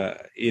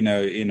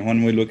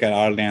 when we look at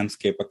our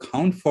landscape,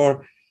 account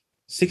for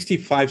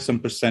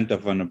 65%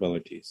 of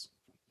vulnerabilities.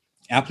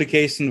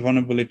 Application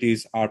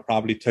vulnerabilities are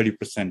probably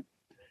 30%.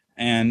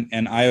 And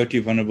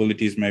IoT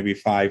vulnerabilities maybe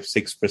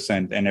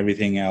 5-6%, and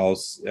everything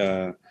else,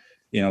 like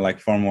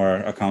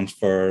firmware accounts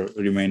for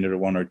remainder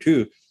 1 or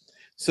 2.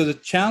 So the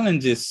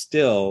challenge is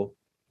still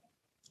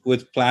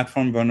with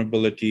platform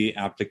vulnerability,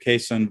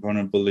 application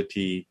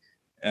vulnerability,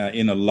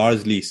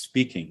 largely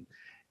speaking.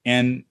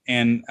 And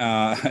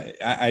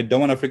I don't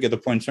want to forget the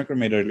point Shankar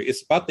made earlier.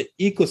 It's about the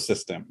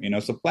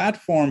ecosystem. So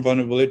platform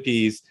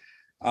vulnerabilities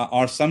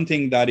are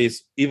something that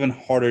is even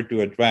harder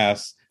to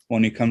address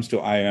when it comes to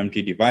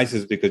IoMT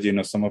devices, because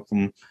some of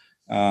them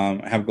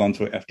have gone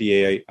through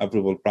FDA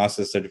approval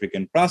process,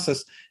 certificate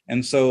process,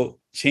 and so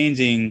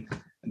changing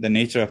the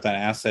nature of that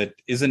asset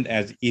isn't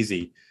as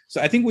easy.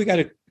 So I think we got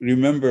to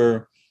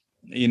remember,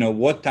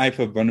 what type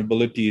of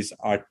vulnerabilities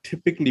are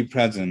typically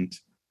present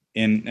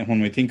when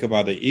we think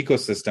about the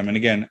ecosystem. And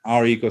again,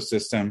 our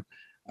ecosystem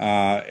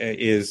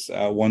is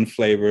one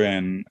flavor,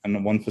 and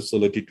one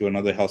facility to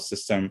another health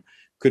system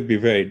could be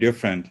very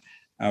different.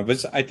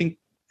 But I think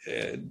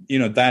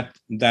that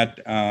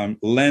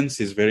lens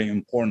is very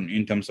important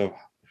in terms of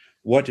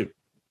what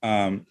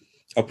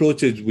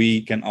approaches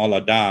we can all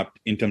adopt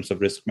in terms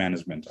of risk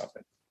management of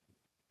it.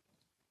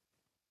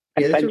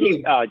 And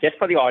Sanjeev, just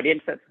for the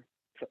audience,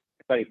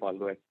 sorry, Paul,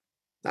 go ahead.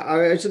 I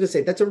was just going to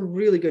say that's a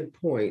really good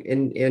point,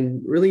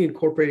 and really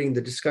incorporating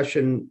the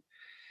discussion,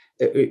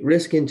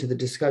 risk into the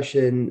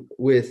discussion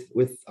with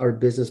our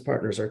business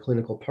partners, our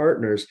clinical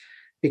partners,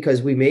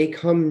 because we may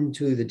come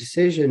to the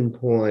decision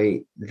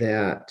point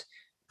that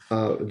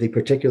the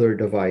particular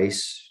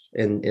device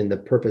and the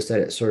purpose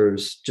that it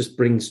serves just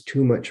brings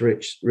too much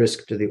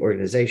risk to the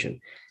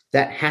organization.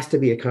 That has to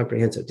be a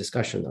comprehensive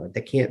discussion, though.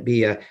 That can't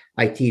be a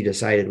IT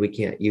decided we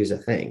can't use a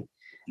thing.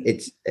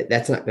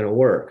 That's not going to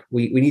work.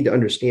 We need to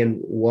understand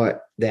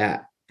what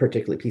that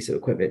particular piece of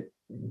equipment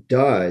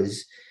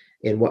does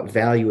and what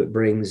value it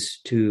brings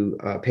to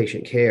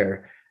patient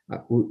care,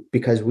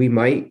 because we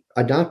might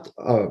adopt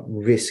a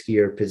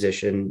riskier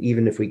position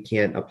even if we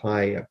can't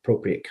apply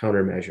appropriate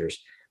countermeasures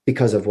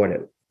because of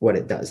what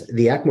it does.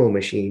 The ECMO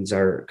machines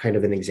are kind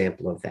of an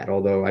example of that,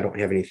 although I don't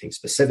have anything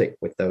specific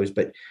with those.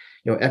 But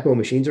ECMO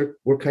machines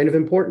were kind of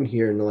important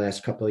here in the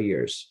last couple of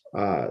years.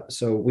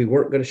 So we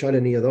weren't going to shut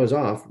any of those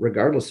off,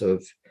 regardless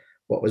of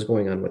what was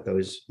going on with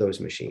those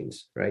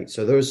machines, right?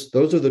 So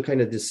those are the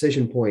kind of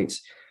decision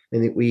points,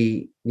 and that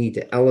we need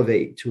to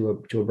elevate to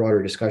a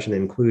broader discussion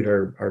and include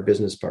our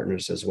business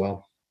partners as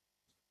well.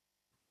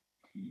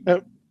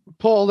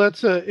 Paul,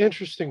 that's an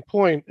interesting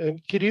point.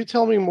 And could you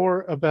tell me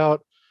more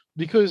about,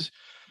 because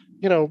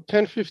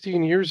 10,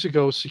 15 years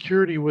ago,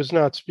 security was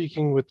not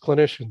speaking with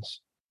clinicians.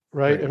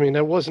 Right?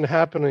 That wasn't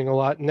happening a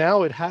lot.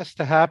 Now it has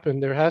to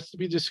happen. There has to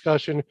be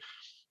discussion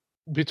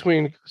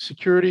between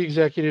security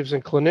executives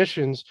and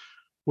clinicians,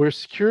 where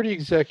security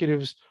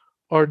executives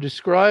are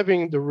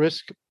describing the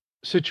risk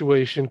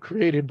situation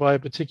created by a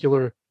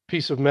particular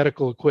piece of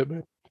medical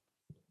equipment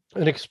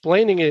and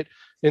explaining it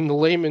in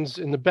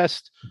the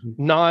best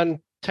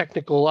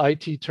non-technical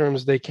IT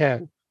terms they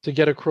can to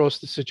get across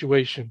the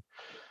situation.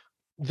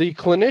 The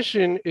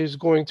clinician is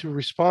going to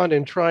respond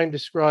and try and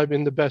describe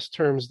in the best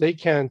terms they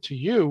can to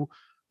you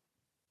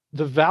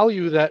the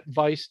value that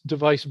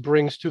device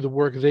brings to the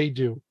work they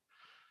do.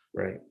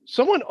 Right.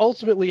 Someone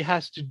ultimately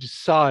has to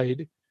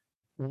decide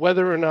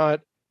whether or not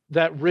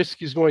that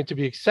risk is going to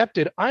be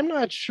accepted. I'm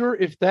not sure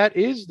if that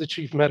is the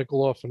chief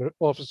medical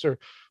officer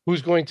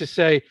who's going to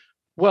say,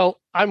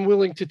 well, I'm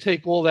willing to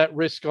take all that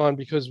risk on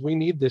because we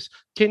need this.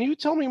 Can you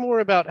tell me more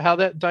about how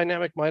that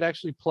dynamic might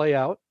actually play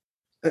out?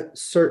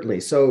 Certainly.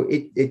 So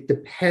it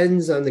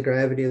depends on the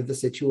gravity of the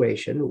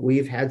situation.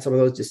 We've had some of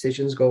those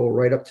decisions go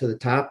right up to the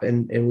top,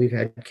 and we've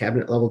had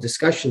cabinet level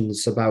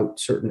discussions about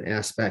certain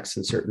aspects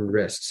and certain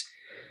risks.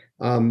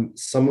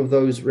 Some of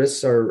those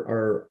risks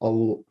are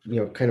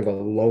kind of a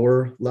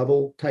lower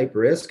level type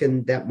risk,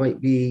 and that might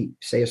be,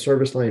 say, a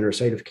service line or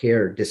site of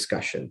care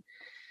discussion.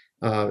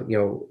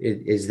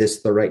 Is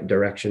this the right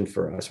direction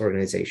for us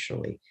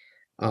organizationally?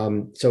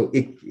 So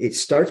it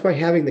starts by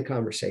having the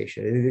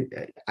conversation.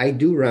 I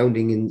do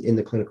rounding in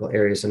the clinical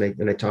areas,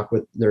 and I talk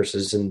with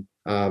nurses and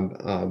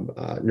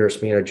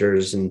nurse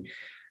managers and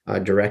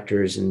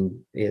directors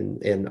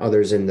and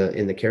others in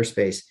the care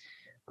space,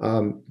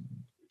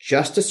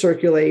 just to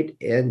circulate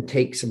and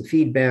take some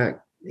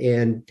feedback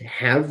and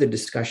have the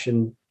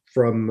discussion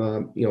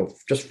from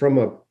just from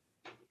a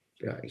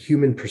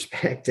human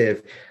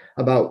perspective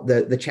about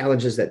the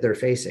challenges that they're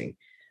facing.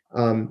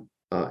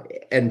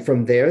 And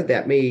from there,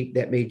 that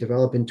may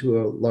develop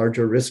into a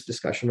larger risk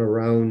discussion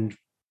around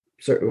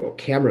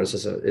cameras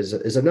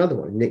is another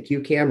one.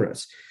 NICU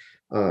cameras,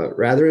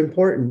 rather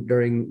important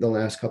during the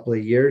last couple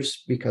of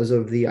years because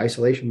of the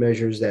isolation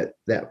measures that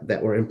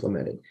were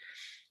implemented.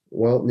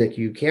 Well,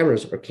 NICU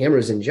cameras or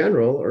cameras in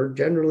general are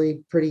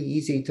generally pretty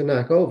easy to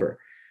knock over,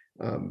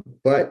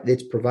 but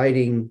it's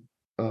providing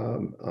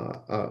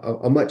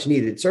a much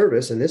needed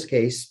service. In this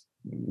case,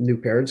 new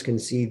parents can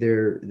see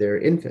their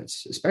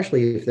infants,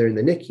 especially if they're in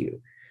the NICU,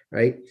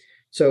 right?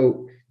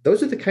 So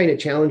those are the kind of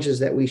challenges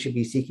that we should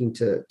be seeking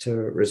to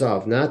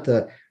resolve, not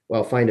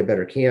find a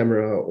better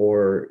camera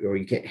or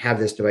you can't have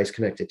this device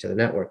connected to the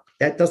network.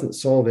 That doesn't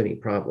solve any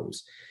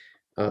problems.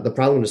 The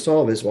problem to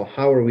solve is,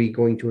 how are we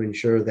going to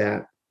ensure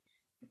that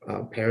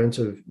parents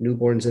of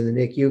newborns in the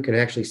NICU can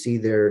actually see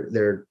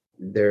their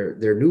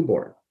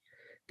newborn,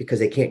 because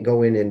they can't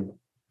go in and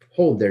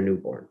hold their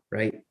newborn,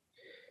 right?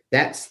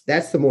 That's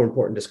the more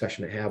important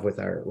discussion to have with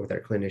our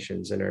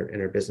clinicians and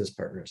our business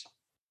partners.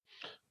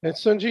 And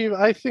Sanjeev,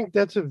 I think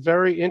that's a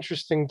very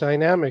interesting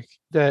dynamic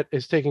that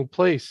is taking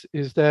place,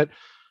 is that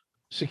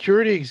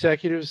security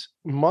executives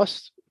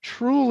must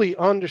truly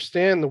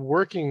understand the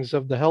workings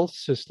of the health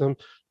system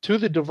to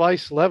the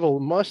device level,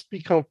 must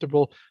be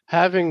comfortable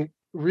having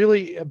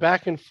really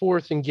back and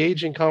forth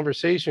engaging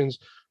conversations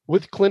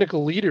with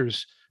clinical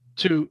leaders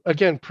to,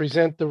 again,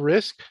 present the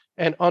risk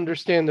and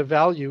understand the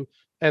value.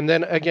 And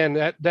then again,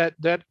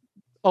 that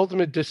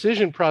ultimate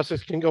decision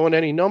process can go in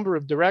any number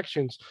of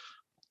directions,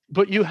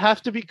 but you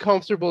have to be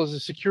comfortable as a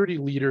security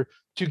leader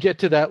to get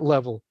to that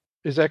level.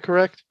 Is that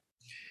correct?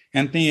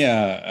 Anthony,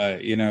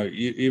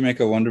 you make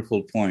a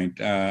wonderful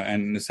point,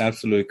 and it's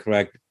absolutely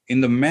correct.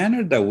 In the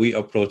manner that we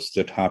approach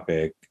the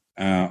topic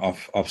of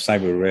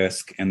cyber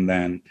risk, and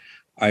then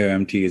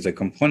IoMT is a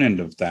component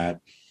of that,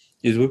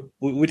 is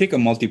we take a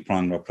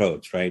multi-pronged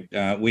approach, right?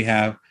 We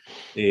have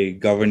a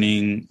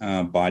governing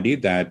body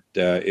that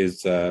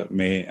is a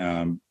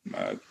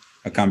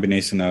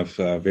combination of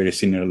very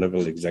senior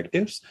level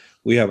executives.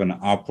 We have an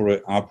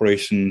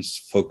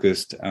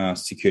operations-focused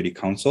security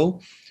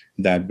council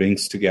that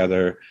brings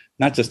together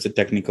not just the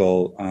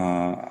technical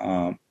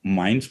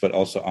minds, but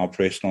also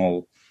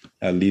operational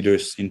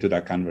leaders into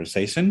that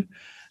conversation.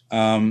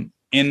 And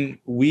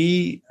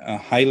we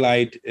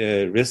highlight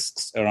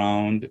risks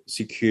around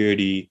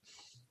security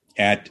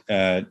at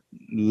a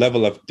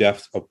level of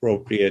depth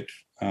appropriate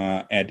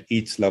at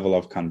each level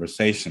of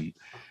conversation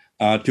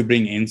to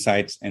bring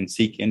insights and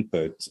seek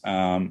inputs.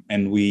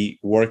 And we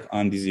work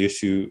on this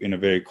issue in a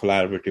very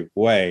collaborative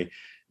way,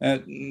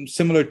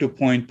 similar to a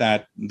point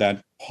that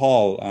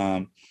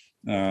Paul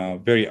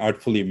very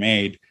artfully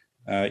made.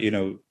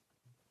 The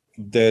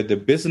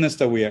business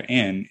that we are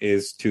in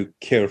is to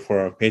care for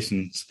our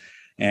patients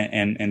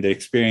and the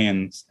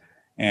experience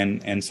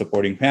and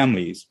supporting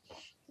families.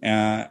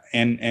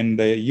 And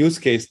the use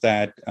case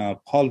that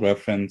Paul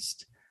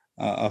referenced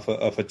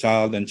of a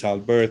child and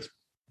childbirth,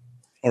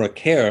 or a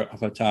care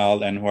of a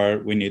child, and where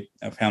we need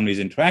families'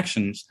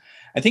 interactions,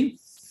 I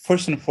think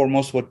first and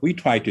foremost, what we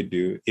try to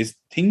do is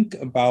think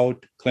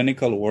about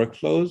clinical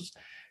workflows,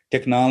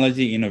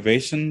 technology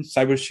innovation,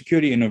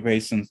 cybersecurity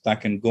innovations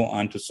that can go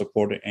on to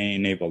support and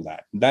enable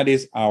that. That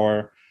is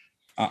our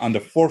on the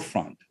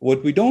forefront.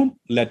 What we don't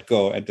let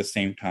go at the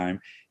same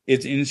time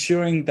is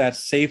ensuring that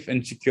safe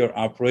and secure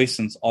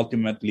operations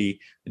ultimately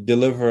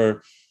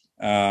deliver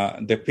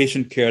the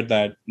patient care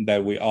that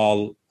we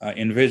all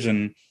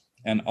envision,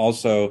 and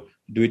also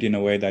do it in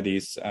a way that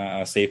is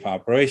a safe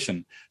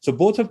operation. So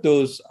both of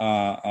those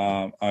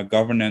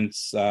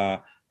governance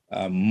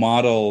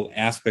model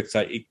aspects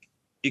are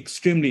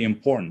extremely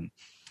important.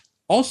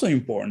 Also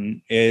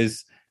important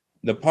is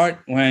the part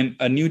when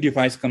a new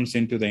device comes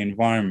into the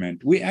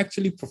environment, we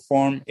actually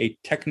perform a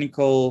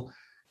technical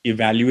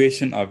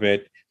evaluation of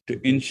it to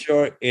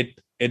ensure it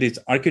is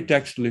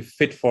architecturally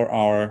fit for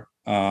our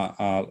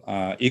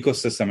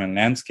ecosystem and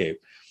landscape.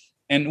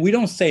 And we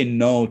don't say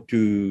no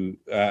to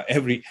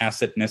every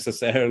asset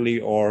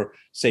necessarily or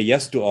say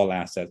yes to all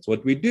assets.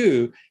 What we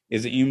do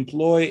is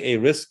employ a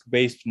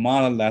risk-based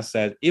model that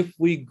says if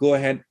we go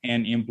ahead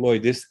and employ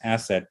this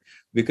asset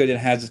because it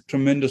has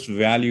tremendous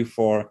value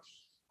for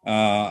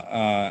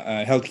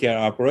healthcare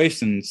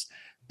operations,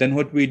 then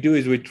what we do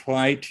is we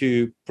try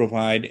to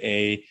provide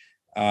a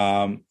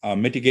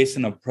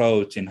mitigation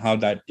approach in how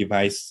that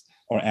device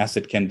or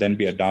asset can then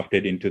be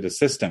adopted into the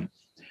system.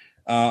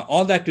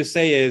 All that to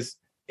say is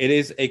it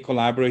is a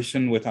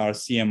collaboration with our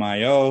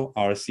CMIO,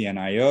 our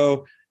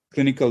CNIO,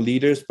 clinical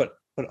leaders, but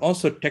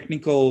also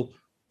technical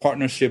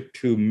partnership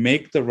to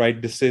make the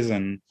right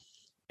decision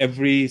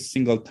every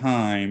single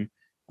time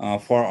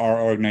for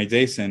our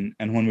organization.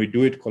 And when we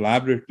do it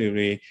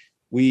collaboratively,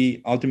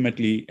 we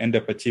ultimately end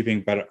up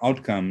achieving better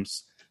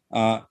outcomes.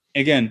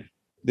 Again,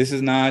 this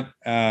is not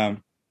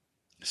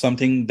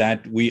something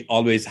that we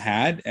always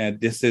had.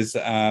 This is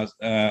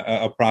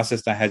a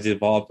process that has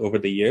evolved over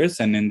the years.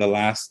 And in the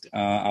last,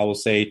 I will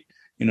say,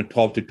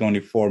 12 to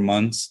 24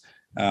 months,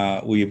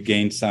 we've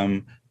gained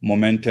some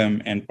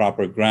momentum and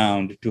proper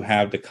ground to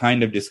have the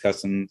kind of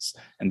discussions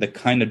and the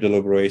kind of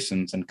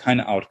deliberations and kind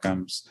of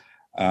outcomes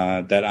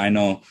that I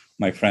know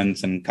my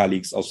friends and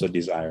colleagues also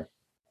desire.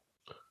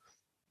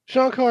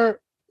 Shankar,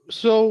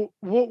 so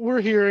what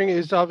we're hearing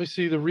is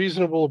obviously the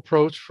reasonable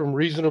approach from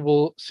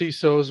reasonable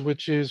CISOs,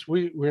 which is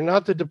we're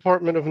not the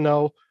Department of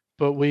No,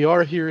 but we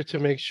are here to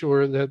make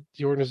sure that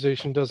the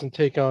organization doesn't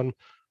take on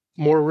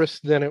more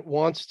risk than it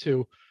wants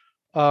to.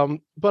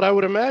 But I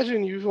would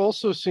imagine you've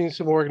also seen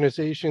some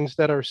organizations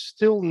that are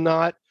still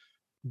not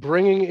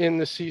bringing in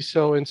the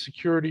CISO and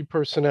security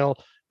personnel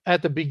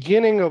at the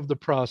beginning of the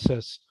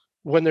process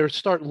when they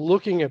start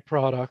looking at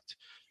product.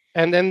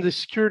 And then the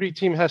security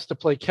team has to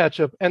play catch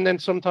up and then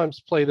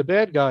sometimes play the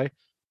bad guy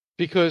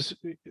because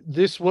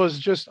this was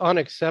just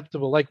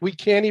unacceptable. Like, we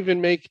can't even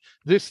make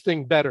this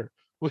thing better.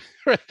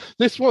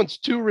 This one's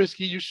too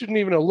risky. You shouldn't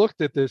even have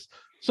looked at this.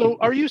 So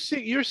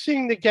you're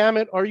seeing the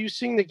gamut? Are you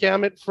seeing the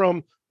gamut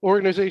from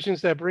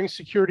organizations that bring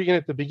security in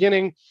at the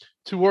beginning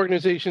to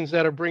organizations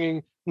that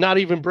are not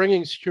even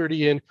bringing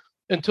security in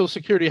until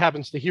security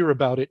happens to hear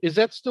about it? Is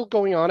that still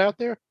going on out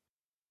there?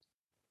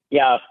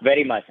 Yeah,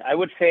 very much. I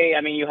would say,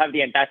 you have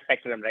the entire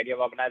spectrum, right? You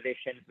have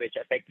organizations which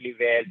effectively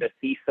where the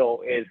CISO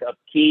is a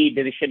key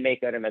decision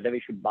maker and whether we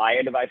should buy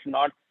a device or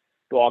not,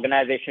 to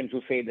organizations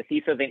who say the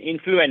CISO is an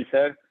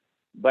influencer,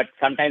 but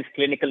sometimes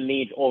clinical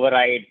needs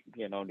override,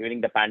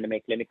 during the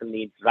pandemic, clinical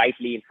needs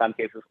rightly in some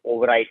cases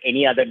override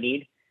any other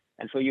need.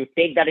 And so you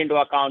take that into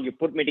account, you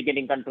put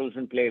mitigating controls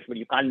in place, but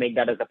you can't make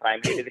that as a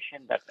primary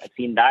decision. I've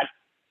seen that.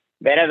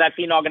 Whereas I've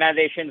seen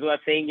organizations who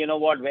are saying, you know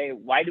what,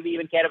 why do we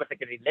even care about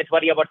security? Let's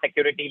worry about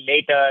security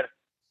later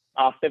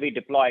after we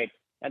deploy it.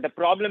 And the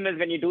problem is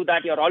when you do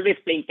that, you're always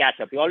playing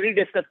catch up. You already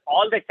discussed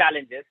all the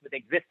challenges with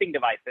existing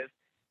devices.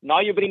 Now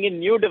you bring in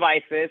new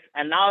devices,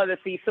 and now the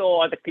CISO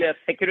or the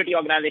security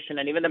organization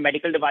and even the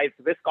medical device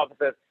risk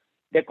officers,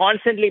 they're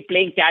constantly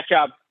playing catch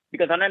up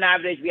because on an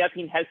average, we have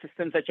seen health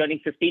systems are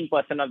churning 15%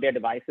 of their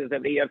devices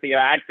every year. So you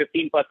add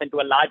 15%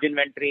 to a large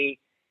inventory,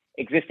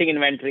 existing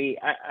inventory.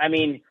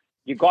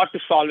 You got to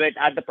solve it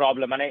at the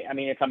problem. And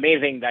it's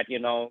amazing that,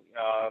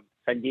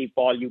 Sanjeev,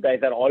 Paul, you guys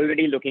are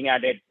already looking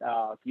at it.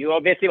 You're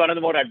obviously one of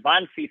the more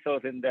advanced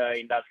CISOs in the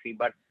industry,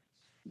 but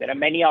there are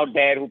many out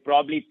there who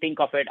probably think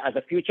of it as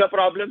a future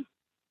problem,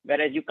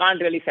 whereas you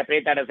can't really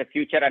separate that as a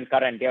future and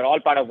current. They're all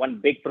part of one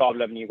big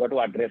problem. You got to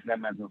address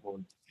them as a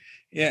whole.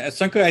 Yeah,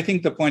 Shankar, I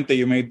think the point that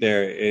you made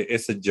there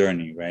is a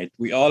journey, right?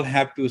 We all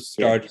have to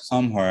start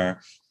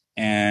somewhere.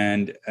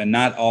 And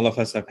not all of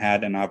us have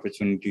had an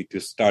opportunity to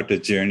start a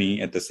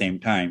journey at the same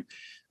time.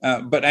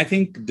 But I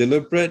think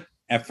deliberate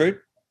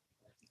effort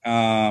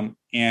and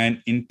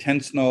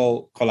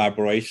intentional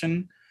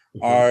collaboration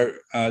are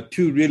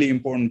two really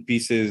important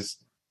pieces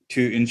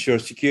to ensure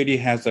security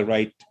has the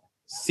right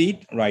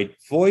seat, right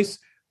voice,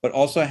 but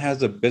also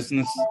has a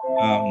business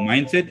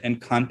mindset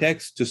and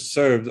context to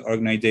serve the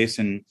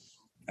organization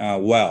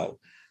well.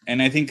 And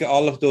I think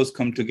all of those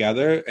come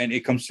together, and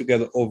it comes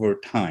together over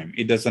time.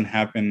 It doesn't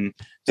happen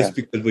just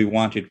because we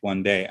want it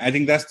one day. I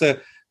think that's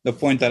the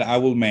point that I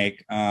will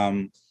make.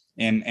 And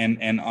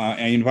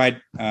I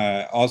invite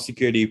all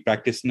security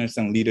practitioners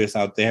and leaders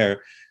out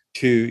there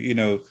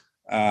to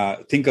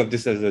think of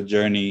this as a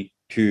journey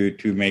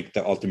to make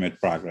the ultimate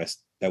progress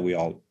that we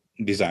all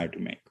desire to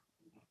make.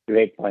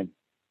 Great point.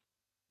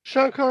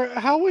 Shankar,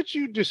 how would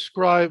you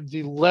describe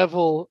the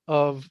level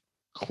of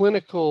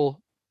clinical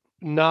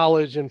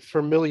knowledge and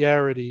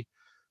familiarity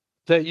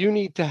that you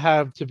need to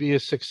have to be a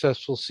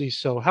successful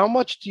CISO? How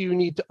much do you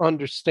need to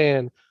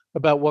understand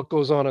about what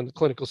goes on the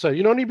clinical side?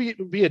 You don't need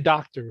to be a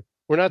doctor.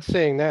 We're not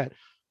saying that.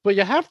 but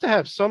you have to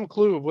have some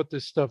clue of what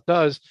this stuff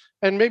does.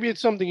 And maybe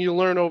it's something you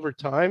learn over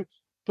time,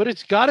 but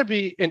it's got to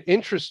be an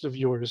interest of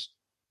yours,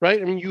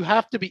 right? I mean, you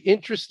have to be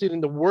interested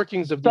in the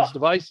workings of So, these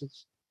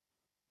devices.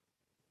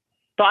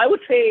 so I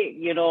would say,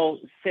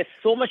 there's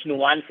so much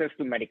nuances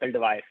to medical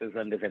devices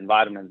in this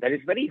environment that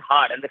it's very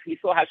hard. And the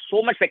CISO has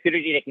so much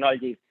security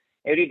technologies.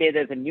 Every day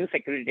there's a new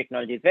security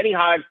technology. It's very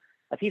hard.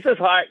 A CISO's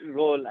hard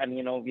role, and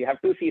we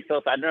have two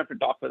CISOs, I don't have to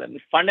talk to them.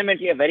 It's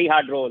fundamentally a very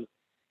hard role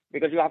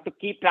because you have to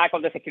keep track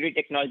of the security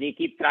technology,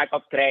 keep track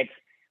of threats,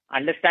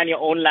 understand your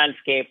own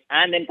landscape,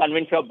 and then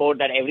convince your board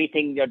that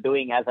everything you're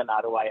doing has an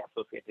ROI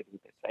associated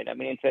with it, right? I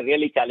mean, it's a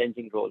really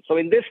challenging role. So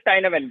in this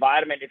kind of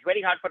environment, it's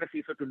very hard for a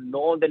CISO to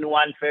know the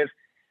nuances,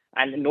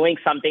 and knowing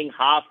something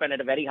half and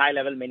at a very high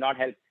level may not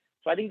help.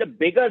 So I think the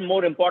bigger,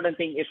 more important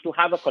thing is to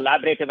have a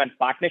collaborative and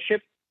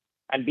partnership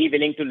and be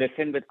willing to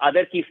listen with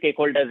other key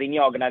stakeholders in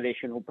your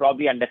organization who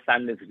probably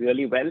understand this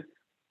really well.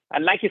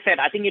 And like you said,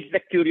 I think it's the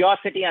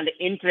curiosity and the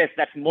interest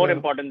that's more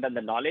important than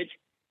the knowledge.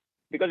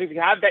 Because if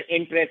you have that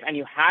interest and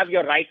you have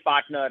your right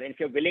partner, and if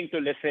you're willing to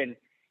listen,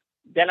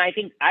 then I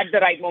think at the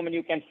right moment,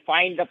 you can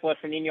find the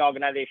person in your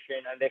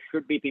organization, and there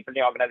should be people in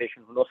your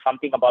organization who know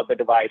something about the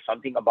device,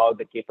 something about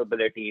the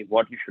capability,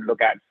 what you should look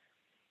at,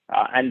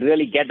 and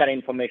really get that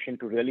information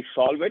to really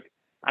solve it.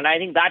 And I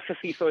think that's a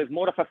CISO is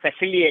more of a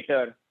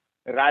facilitator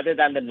rather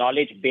than the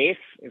knowledge base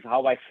is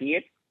how I see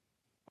it,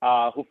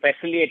 who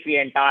facilitates the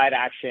entire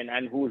action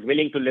and who's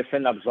willing to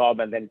listen, absorb,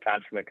 and then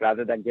transmit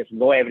rather than just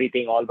know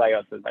everything all by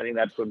yourself. I think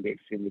that could be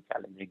extremely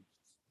challenging.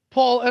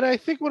 Paul, and I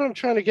think what I'm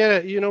trying to get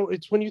at,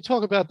 it's when you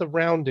talk about the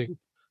rounding,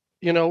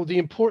 the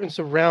importance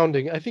of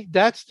rounding. I think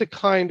that's the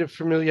kind of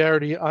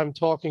familiarity I'm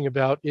talking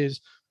about,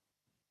 is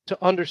to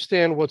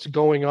understand what's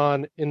going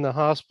on in the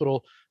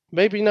hospital.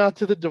 Maybe not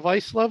to the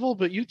device level,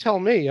 but you tell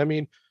me. I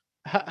mean,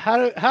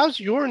 how's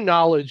your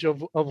knowledge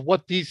of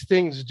what these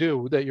things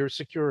do that you're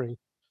securing?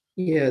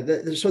 Yeah,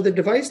 so the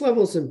device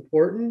level is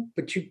important,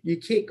 but you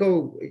can't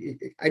go.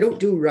 I don't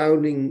do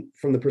rounding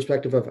from the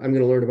perspective of I'm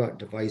going to learn about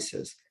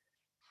devices.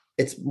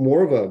 It's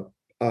more of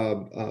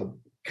a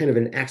kind of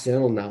an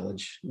accidental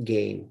knowledge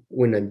gain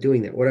when I'm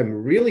doing that. What I'm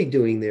really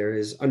doing there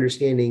is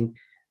understanding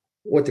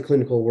what the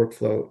clinical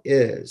workflow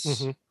is,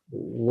 Mm-hmm.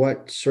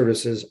 what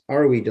services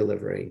are we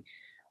delivering,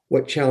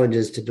 what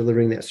challenges to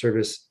delivering that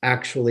service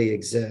actually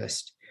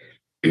exist.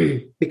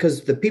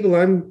 Because the people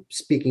I'm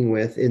speaking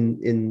with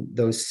in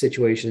those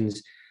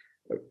situations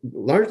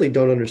largely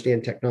don't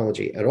understand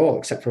technology at all,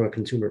 except from a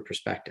consumer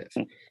perspective.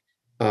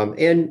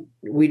 And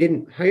we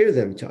didn't hire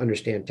them to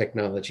understand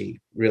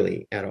technology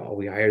really at all.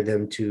 We hired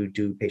them to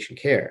do patient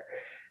care.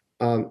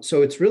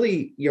 So it's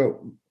really,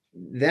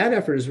 that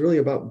effort is really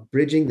about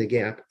bridging the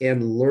gap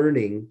and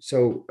learning.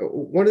 So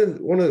one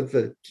of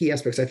the key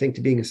aspects, I think,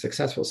 to being a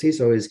successful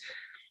CISO is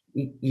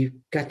you've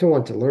got to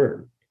want to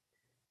learn.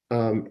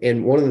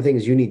 And one of the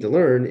things you need to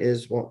learn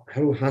is, well,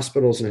 how do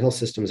hospitals and health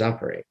systems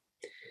operate?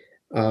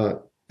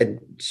 And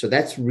so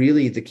that's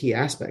really the key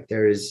aspect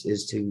there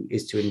is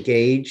to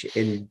engage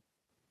and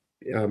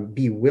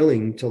be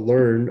willing to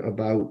learn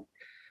about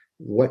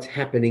what's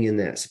happening in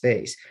that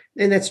space.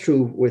 And that's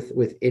true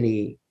with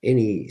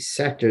any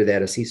sector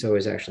that a CISO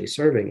is actually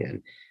serving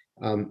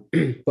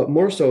in. But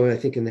more so, I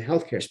think, in the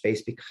healthcare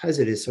space, because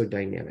it is so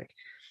dynamic.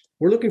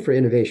 We're looking for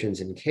innovations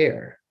in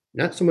care,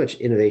 not so much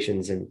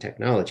innovations in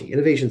technology.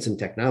 Innovations in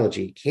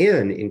technology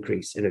can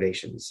increase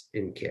innovations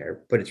in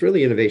care, but it's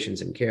really innovations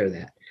in care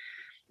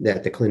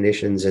that the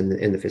clinicians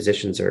and the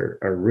physicians are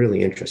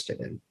really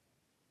interested in.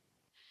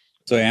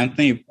 So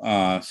Anthony,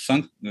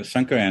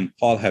 Shankar and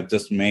Paul have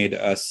just made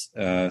us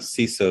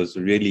CISOs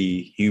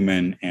really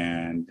human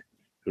and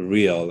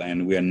real,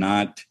 and we are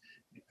not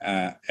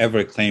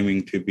ever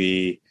claiming to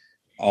be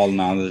all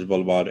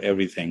knowledgeable about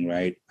everything,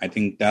 right? I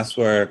think that's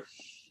where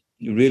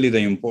really the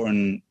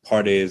important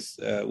part is.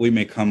 We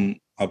may come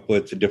up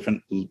with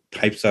different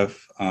types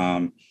of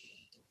how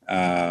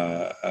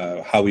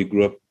we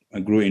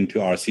grew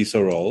into our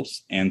CISO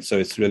roles, and so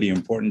it's really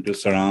important to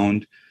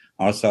surround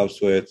ourselves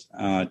with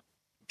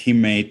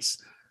teammates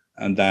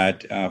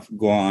that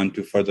go on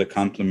to further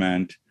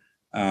complement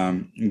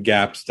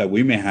gaps that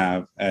we may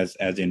have as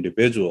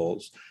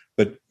individuals,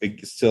 but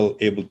still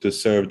able to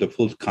serve the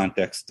full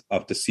context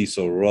of the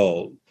CISO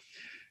role.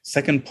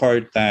 Second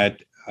part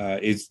that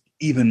is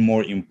even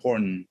more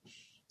important,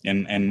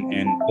 and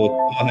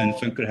both Paul and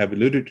Shankar have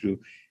alluded to,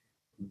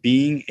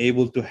 being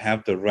able to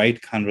have the right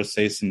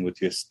conversation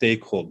with your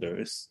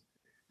stakeholders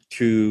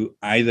to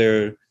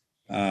either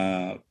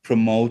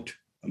promote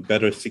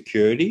better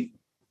security,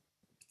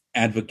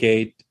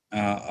 advocate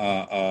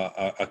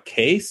a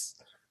case,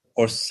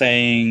 or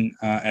saying,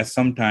 as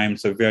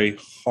sometimes a very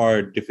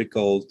hard,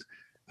 difficult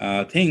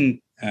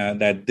thing,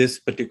 that this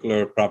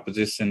particular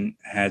proposition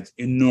has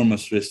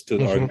enormous risk to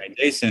the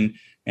organization,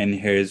 and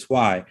here's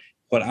why.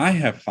 What I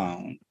have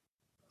found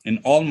in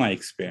all my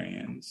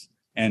experience,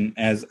 and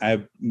as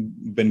I've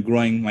been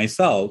growing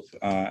myself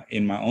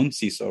in my own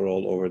CISO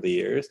role over the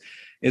years,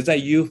 is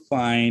that you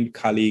find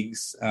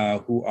colleagues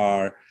who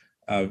are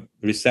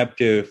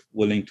receptive,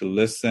 willing to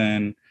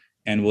listen,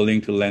 and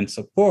willing to lend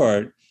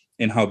support,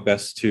 in how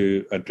best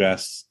to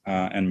address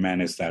and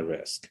manage that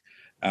risk.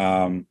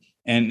 And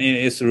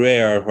it's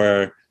rare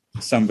where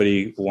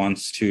somebody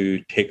wants to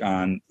take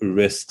on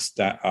risks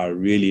that are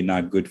really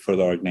not good for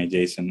the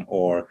organization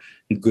or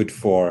good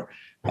for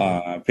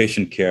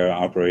patient care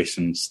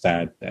operations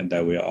that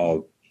we're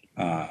all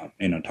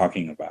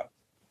talking about.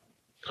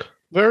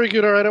 Very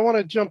good. All right, I want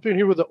to jump in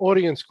here with the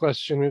audience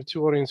question. We have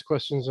two audience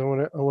questions I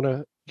want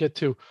to get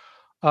to.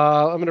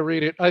 I'm going to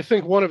read it. I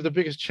think one of the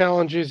biggest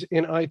challenges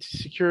in IT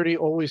security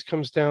always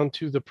comes down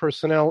to the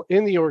personnel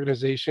in the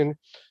organization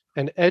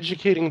and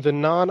educating the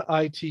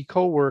non-IT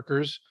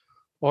coworkers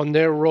on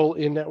their role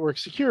in network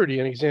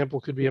security. An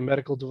example could be a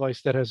medical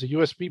device that has a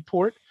USB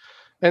port,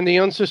 and the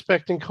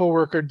unsuspecting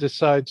coworker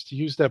decides to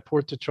use that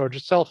port to charge a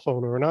cell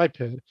phone or an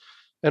iPad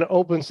and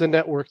opens the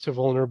network to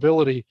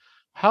vulnerability.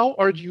 How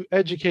are you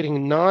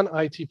educating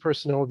non-IT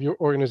personnel of your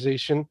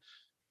organization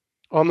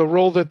on the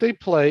role that they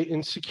play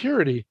in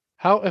security?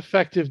 How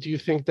effective do you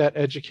think that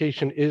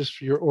education is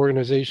for your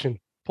organization?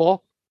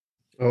 Paul?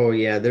 Oh,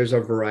 yeah, there's a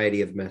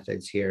variety of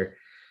methods here.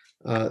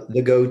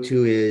 The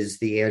go-to is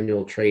the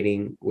annual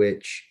training,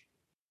 which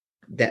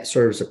that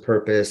serves a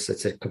purpose.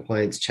 It's a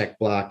compliance check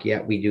block.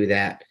 Yeah, we do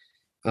that.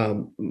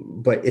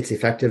 But its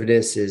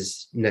effectiveness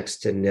is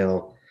next to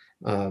nil.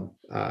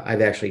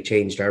 I've actually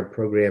changed our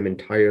program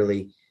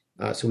entirely.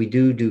 So we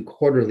do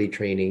quarterly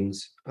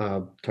trainings,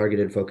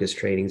 targeted focus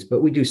trainings,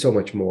 but we do so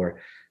much more.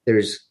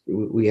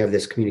 We have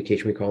this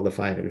communication we call the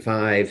 5 and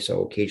 5.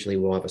 So occasionally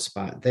we'll have a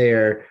spot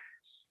there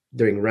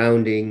during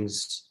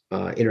roundings,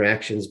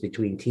 interactions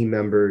between team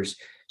members.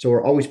 So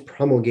we're always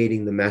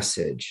promulgating the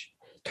message,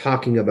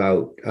 talking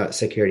about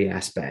security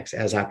aspects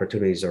as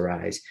opportunities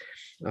arise.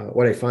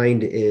 What I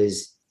find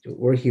is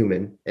we're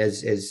human.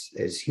 As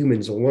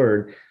humans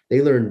learn,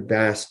 they learn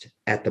best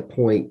at the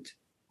point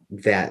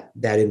that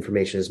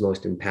information is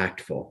most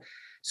impactful.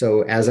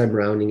 So as I'm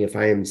rounding, if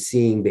I am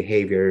seeing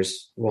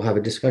behaviors, we'll have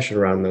a discussion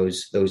around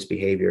those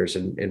behaviors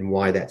and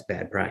why that's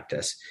bad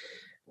practice.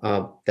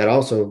 That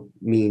also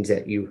means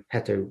that you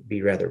have to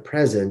be rather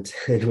present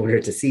in order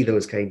to see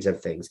those kinds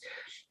of things,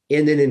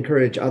 and then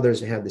encourage others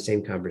to have the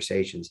same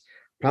conversations.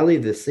 Probably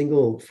the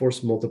single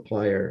force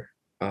multiplier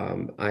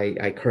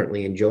I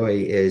currently enjoy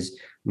is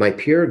my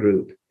peer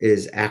group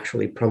is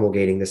actually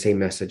promulgating the same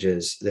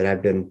messages that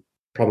I've been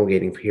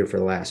promulgating here for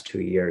the last 2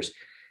 years.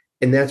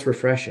 And that's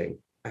refreshing.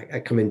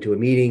 I come into a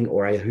meeting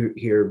or I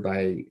hear by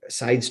a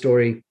side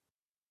story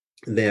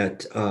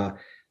that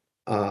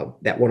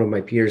that one of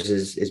my peers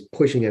is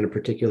pushing on a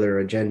particular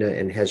agenda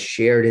and has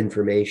shared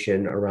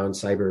information around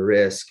cyber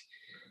risk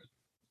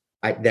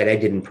that I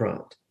didn't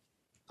prompt.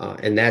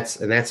 And that's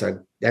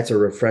a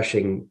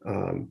refreshing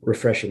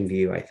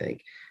view, I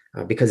think,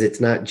 because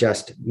it's not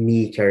just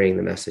me carrying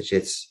the message;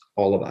 it's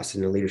all of us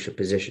in a leadership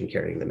position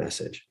carrying the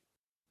message.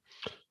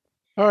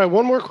 All right,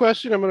 one more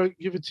question. I'm going to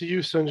give it to you,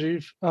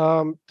 Sanjeev.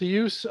 The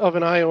use of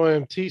an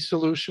IoMT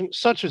solution,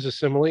 such as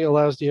Assembly,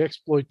 allows the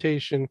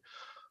exploitation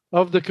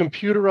of the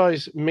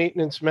computerized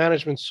maintenance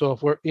management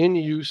software in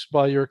use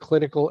by your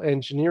clinical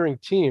engineering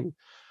team.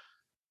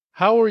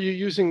 How are you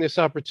using this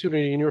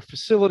opportunity in your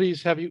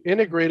facilities? Have you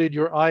integrated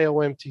your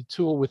IoMT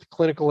tool with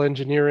clinical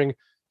engineering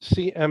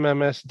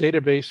CMMS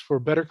database for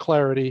better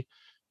clarity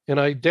in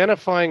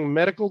identifying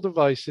medical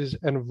devices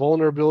and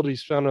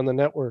vulnerabilities found on the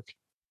network?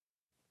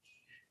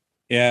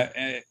 Yeah,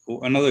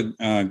 another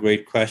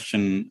great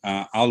question.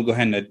 I'll go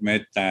ahead and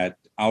admit that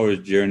our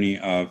journey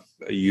of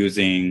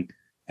using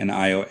an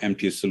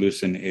IoMT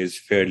solution is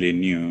fairly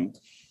new.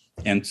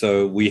 And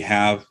so we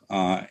have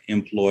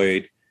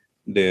employed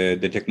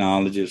the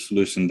technology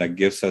solution that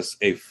gives us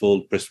a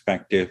full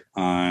perspective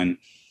on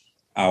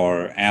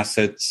our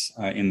assets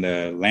in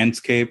the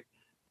landscape,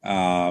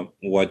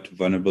 what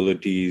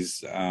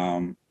vulnerabilities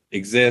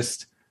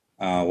exist,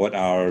 what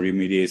our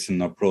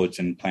remediation approach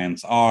and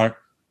plans are.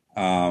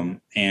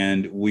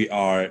 And we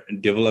are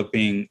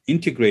developing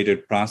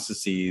integrated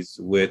processes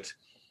with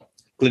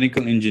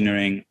clinical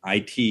engineering,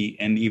 IT,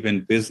 and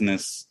even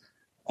business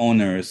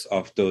owners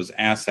of those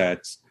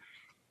assets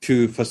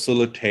to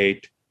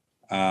facilitate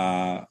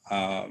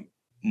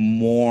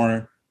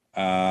more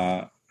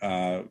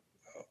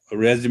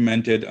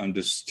regimented,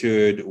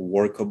 understood,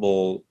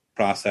 workable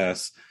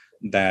process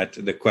that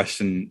the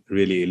question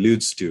really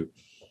alludes to.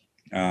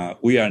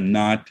 We are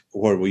not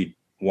where we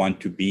want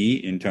to be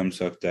in terms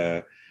of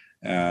the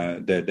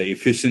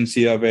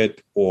efficiency of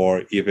it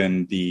or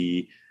even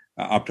the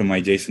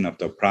optimization of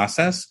the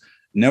process.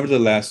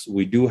 Nevertheless,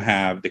 we do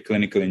have the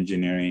clinical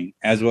engineering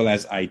as well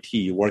as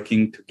IT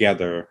working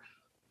together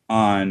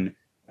on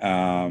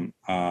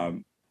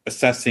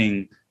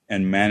assessing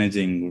and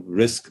managing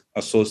risk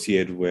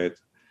associated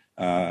with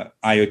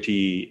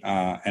IoT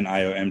and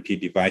IoMT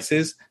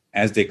devices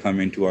as they come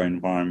into our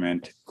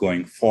environment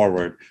going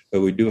forward.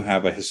 But we do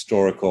have a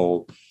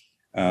historical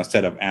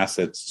set of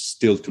assets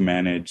still to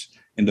manage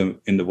in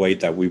the way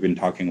that we've been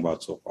talking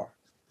about so far.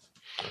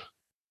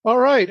 All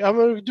right, I'm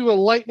going to do a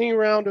lightning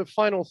round of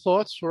final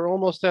thoughts. We're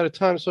almost out of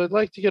time, so I'd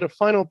like to get a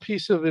final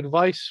piece of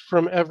advice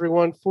from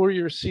everyone for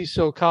your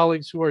CISO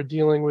colleagues who are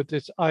dealing with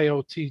this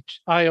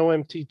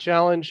IOMT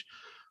challenge.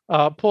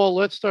 Paul,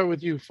 let's start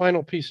with you.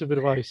 Final piece of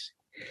advice.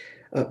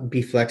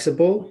 Be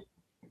flexible,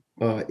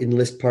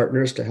 enlist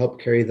partners to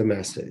help carry the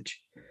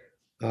message,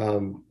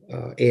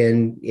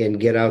 and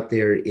get out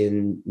there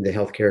in the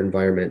healthcare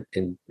environment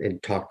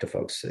and talk to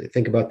folks.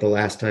 Think about the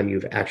last time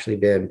you've actually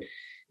been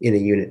in a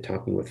unit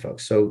talking with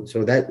folks. So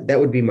that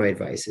would be my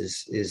advice: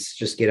 is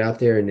just get out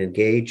there and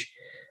engage,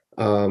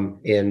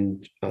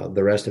 and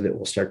the rest of it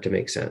will start to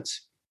make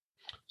sense.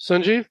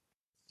 Sanjeev?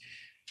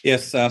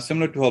 Yes,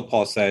 similar to what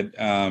Paul said,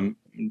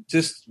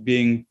 just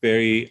being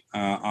very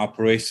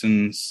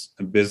operations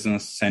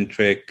business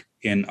centric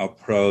in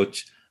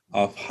approach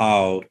of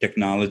how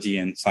technology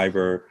and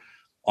cyber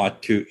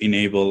ought to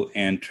enable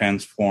and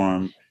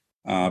transform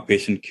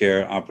patient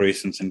care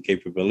operations and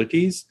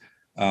capabilities,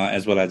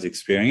 as well as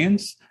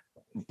experience.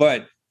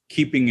 But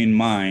keeping in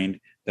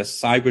mind that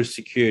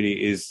cybersecurity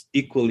is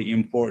equally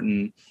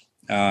important,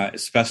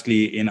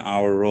 especially in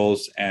our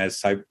roles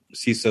as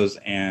CISOs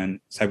and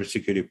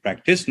cybersecurity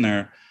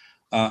practitioner,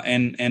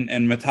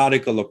 and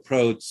methodical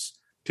approach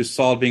to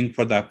solving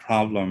for that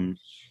problem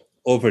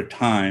over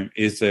time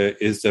is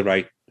the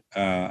right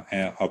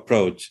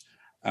approach.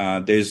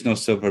 There is no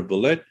silver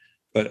bullet,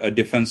 but a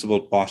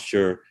defensible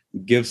posture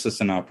gives us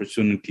an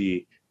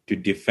opportunity to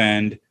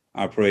defend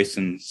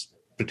operations,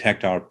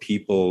 protect our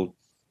people,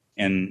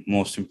 and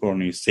most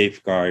importantly,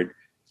 safeguard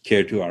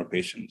care to our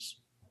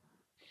patients.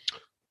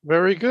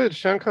 Very good.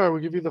 Shankar,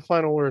 we'll give you the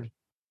final word.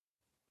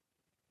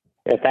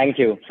 Yeah, thank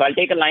you. So I'll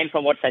take a line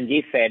from what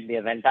Sanjeev said. The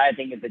entire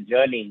thing is a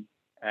journey.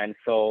 And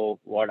so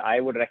what I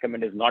would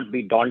recommend is not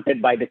be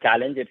daunted by the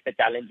challenge. It's a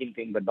challenging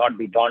thing, but not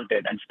be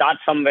daunted and start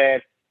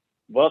somewhere,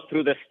 work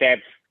through the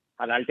steps.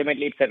 And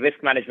ultimately, it's a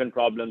risk management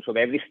problem. So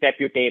every step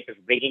you take is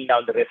bringing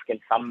down the risk in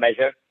some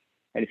measure.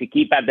 And if you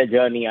keep at the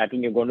journey, I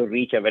think you're going to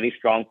reach a very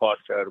strong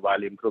posture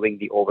while improving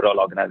the overall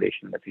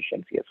organizational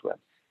efficiency as well.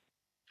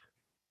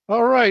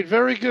 All right,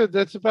 very good.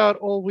 That's about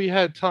all we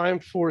had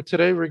time for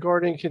today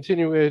regarding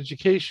continuing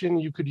education.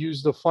 You could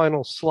use the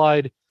final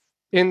slide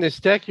in this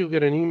deck. You'll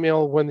get an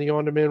email when the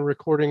on-demand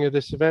recording of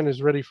this event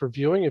is ready for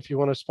viewing. If you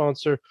want to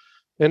sponsor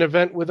an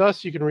event with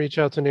us, you can reach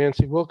out to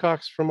Nancy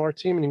Wilcox from our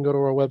team, and you can go to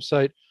our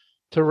website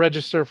to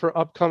register for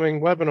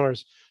upcoming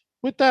webinars.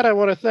 With that, I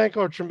want to thank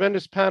our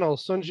tremendous panel,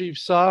 Sanjeev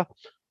Shah,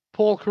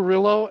 Paul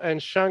Carrillo,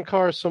 and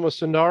Shankar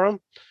Somasundaram.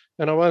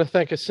 And I want to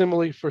thank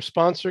Assembly for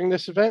sponsoring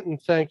this event, and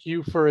thank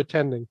you for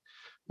attending.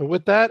 And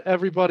with that,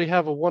 everybody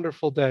have a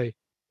wonderful day.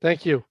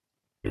 Thank you.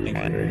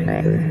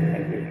 Thank you.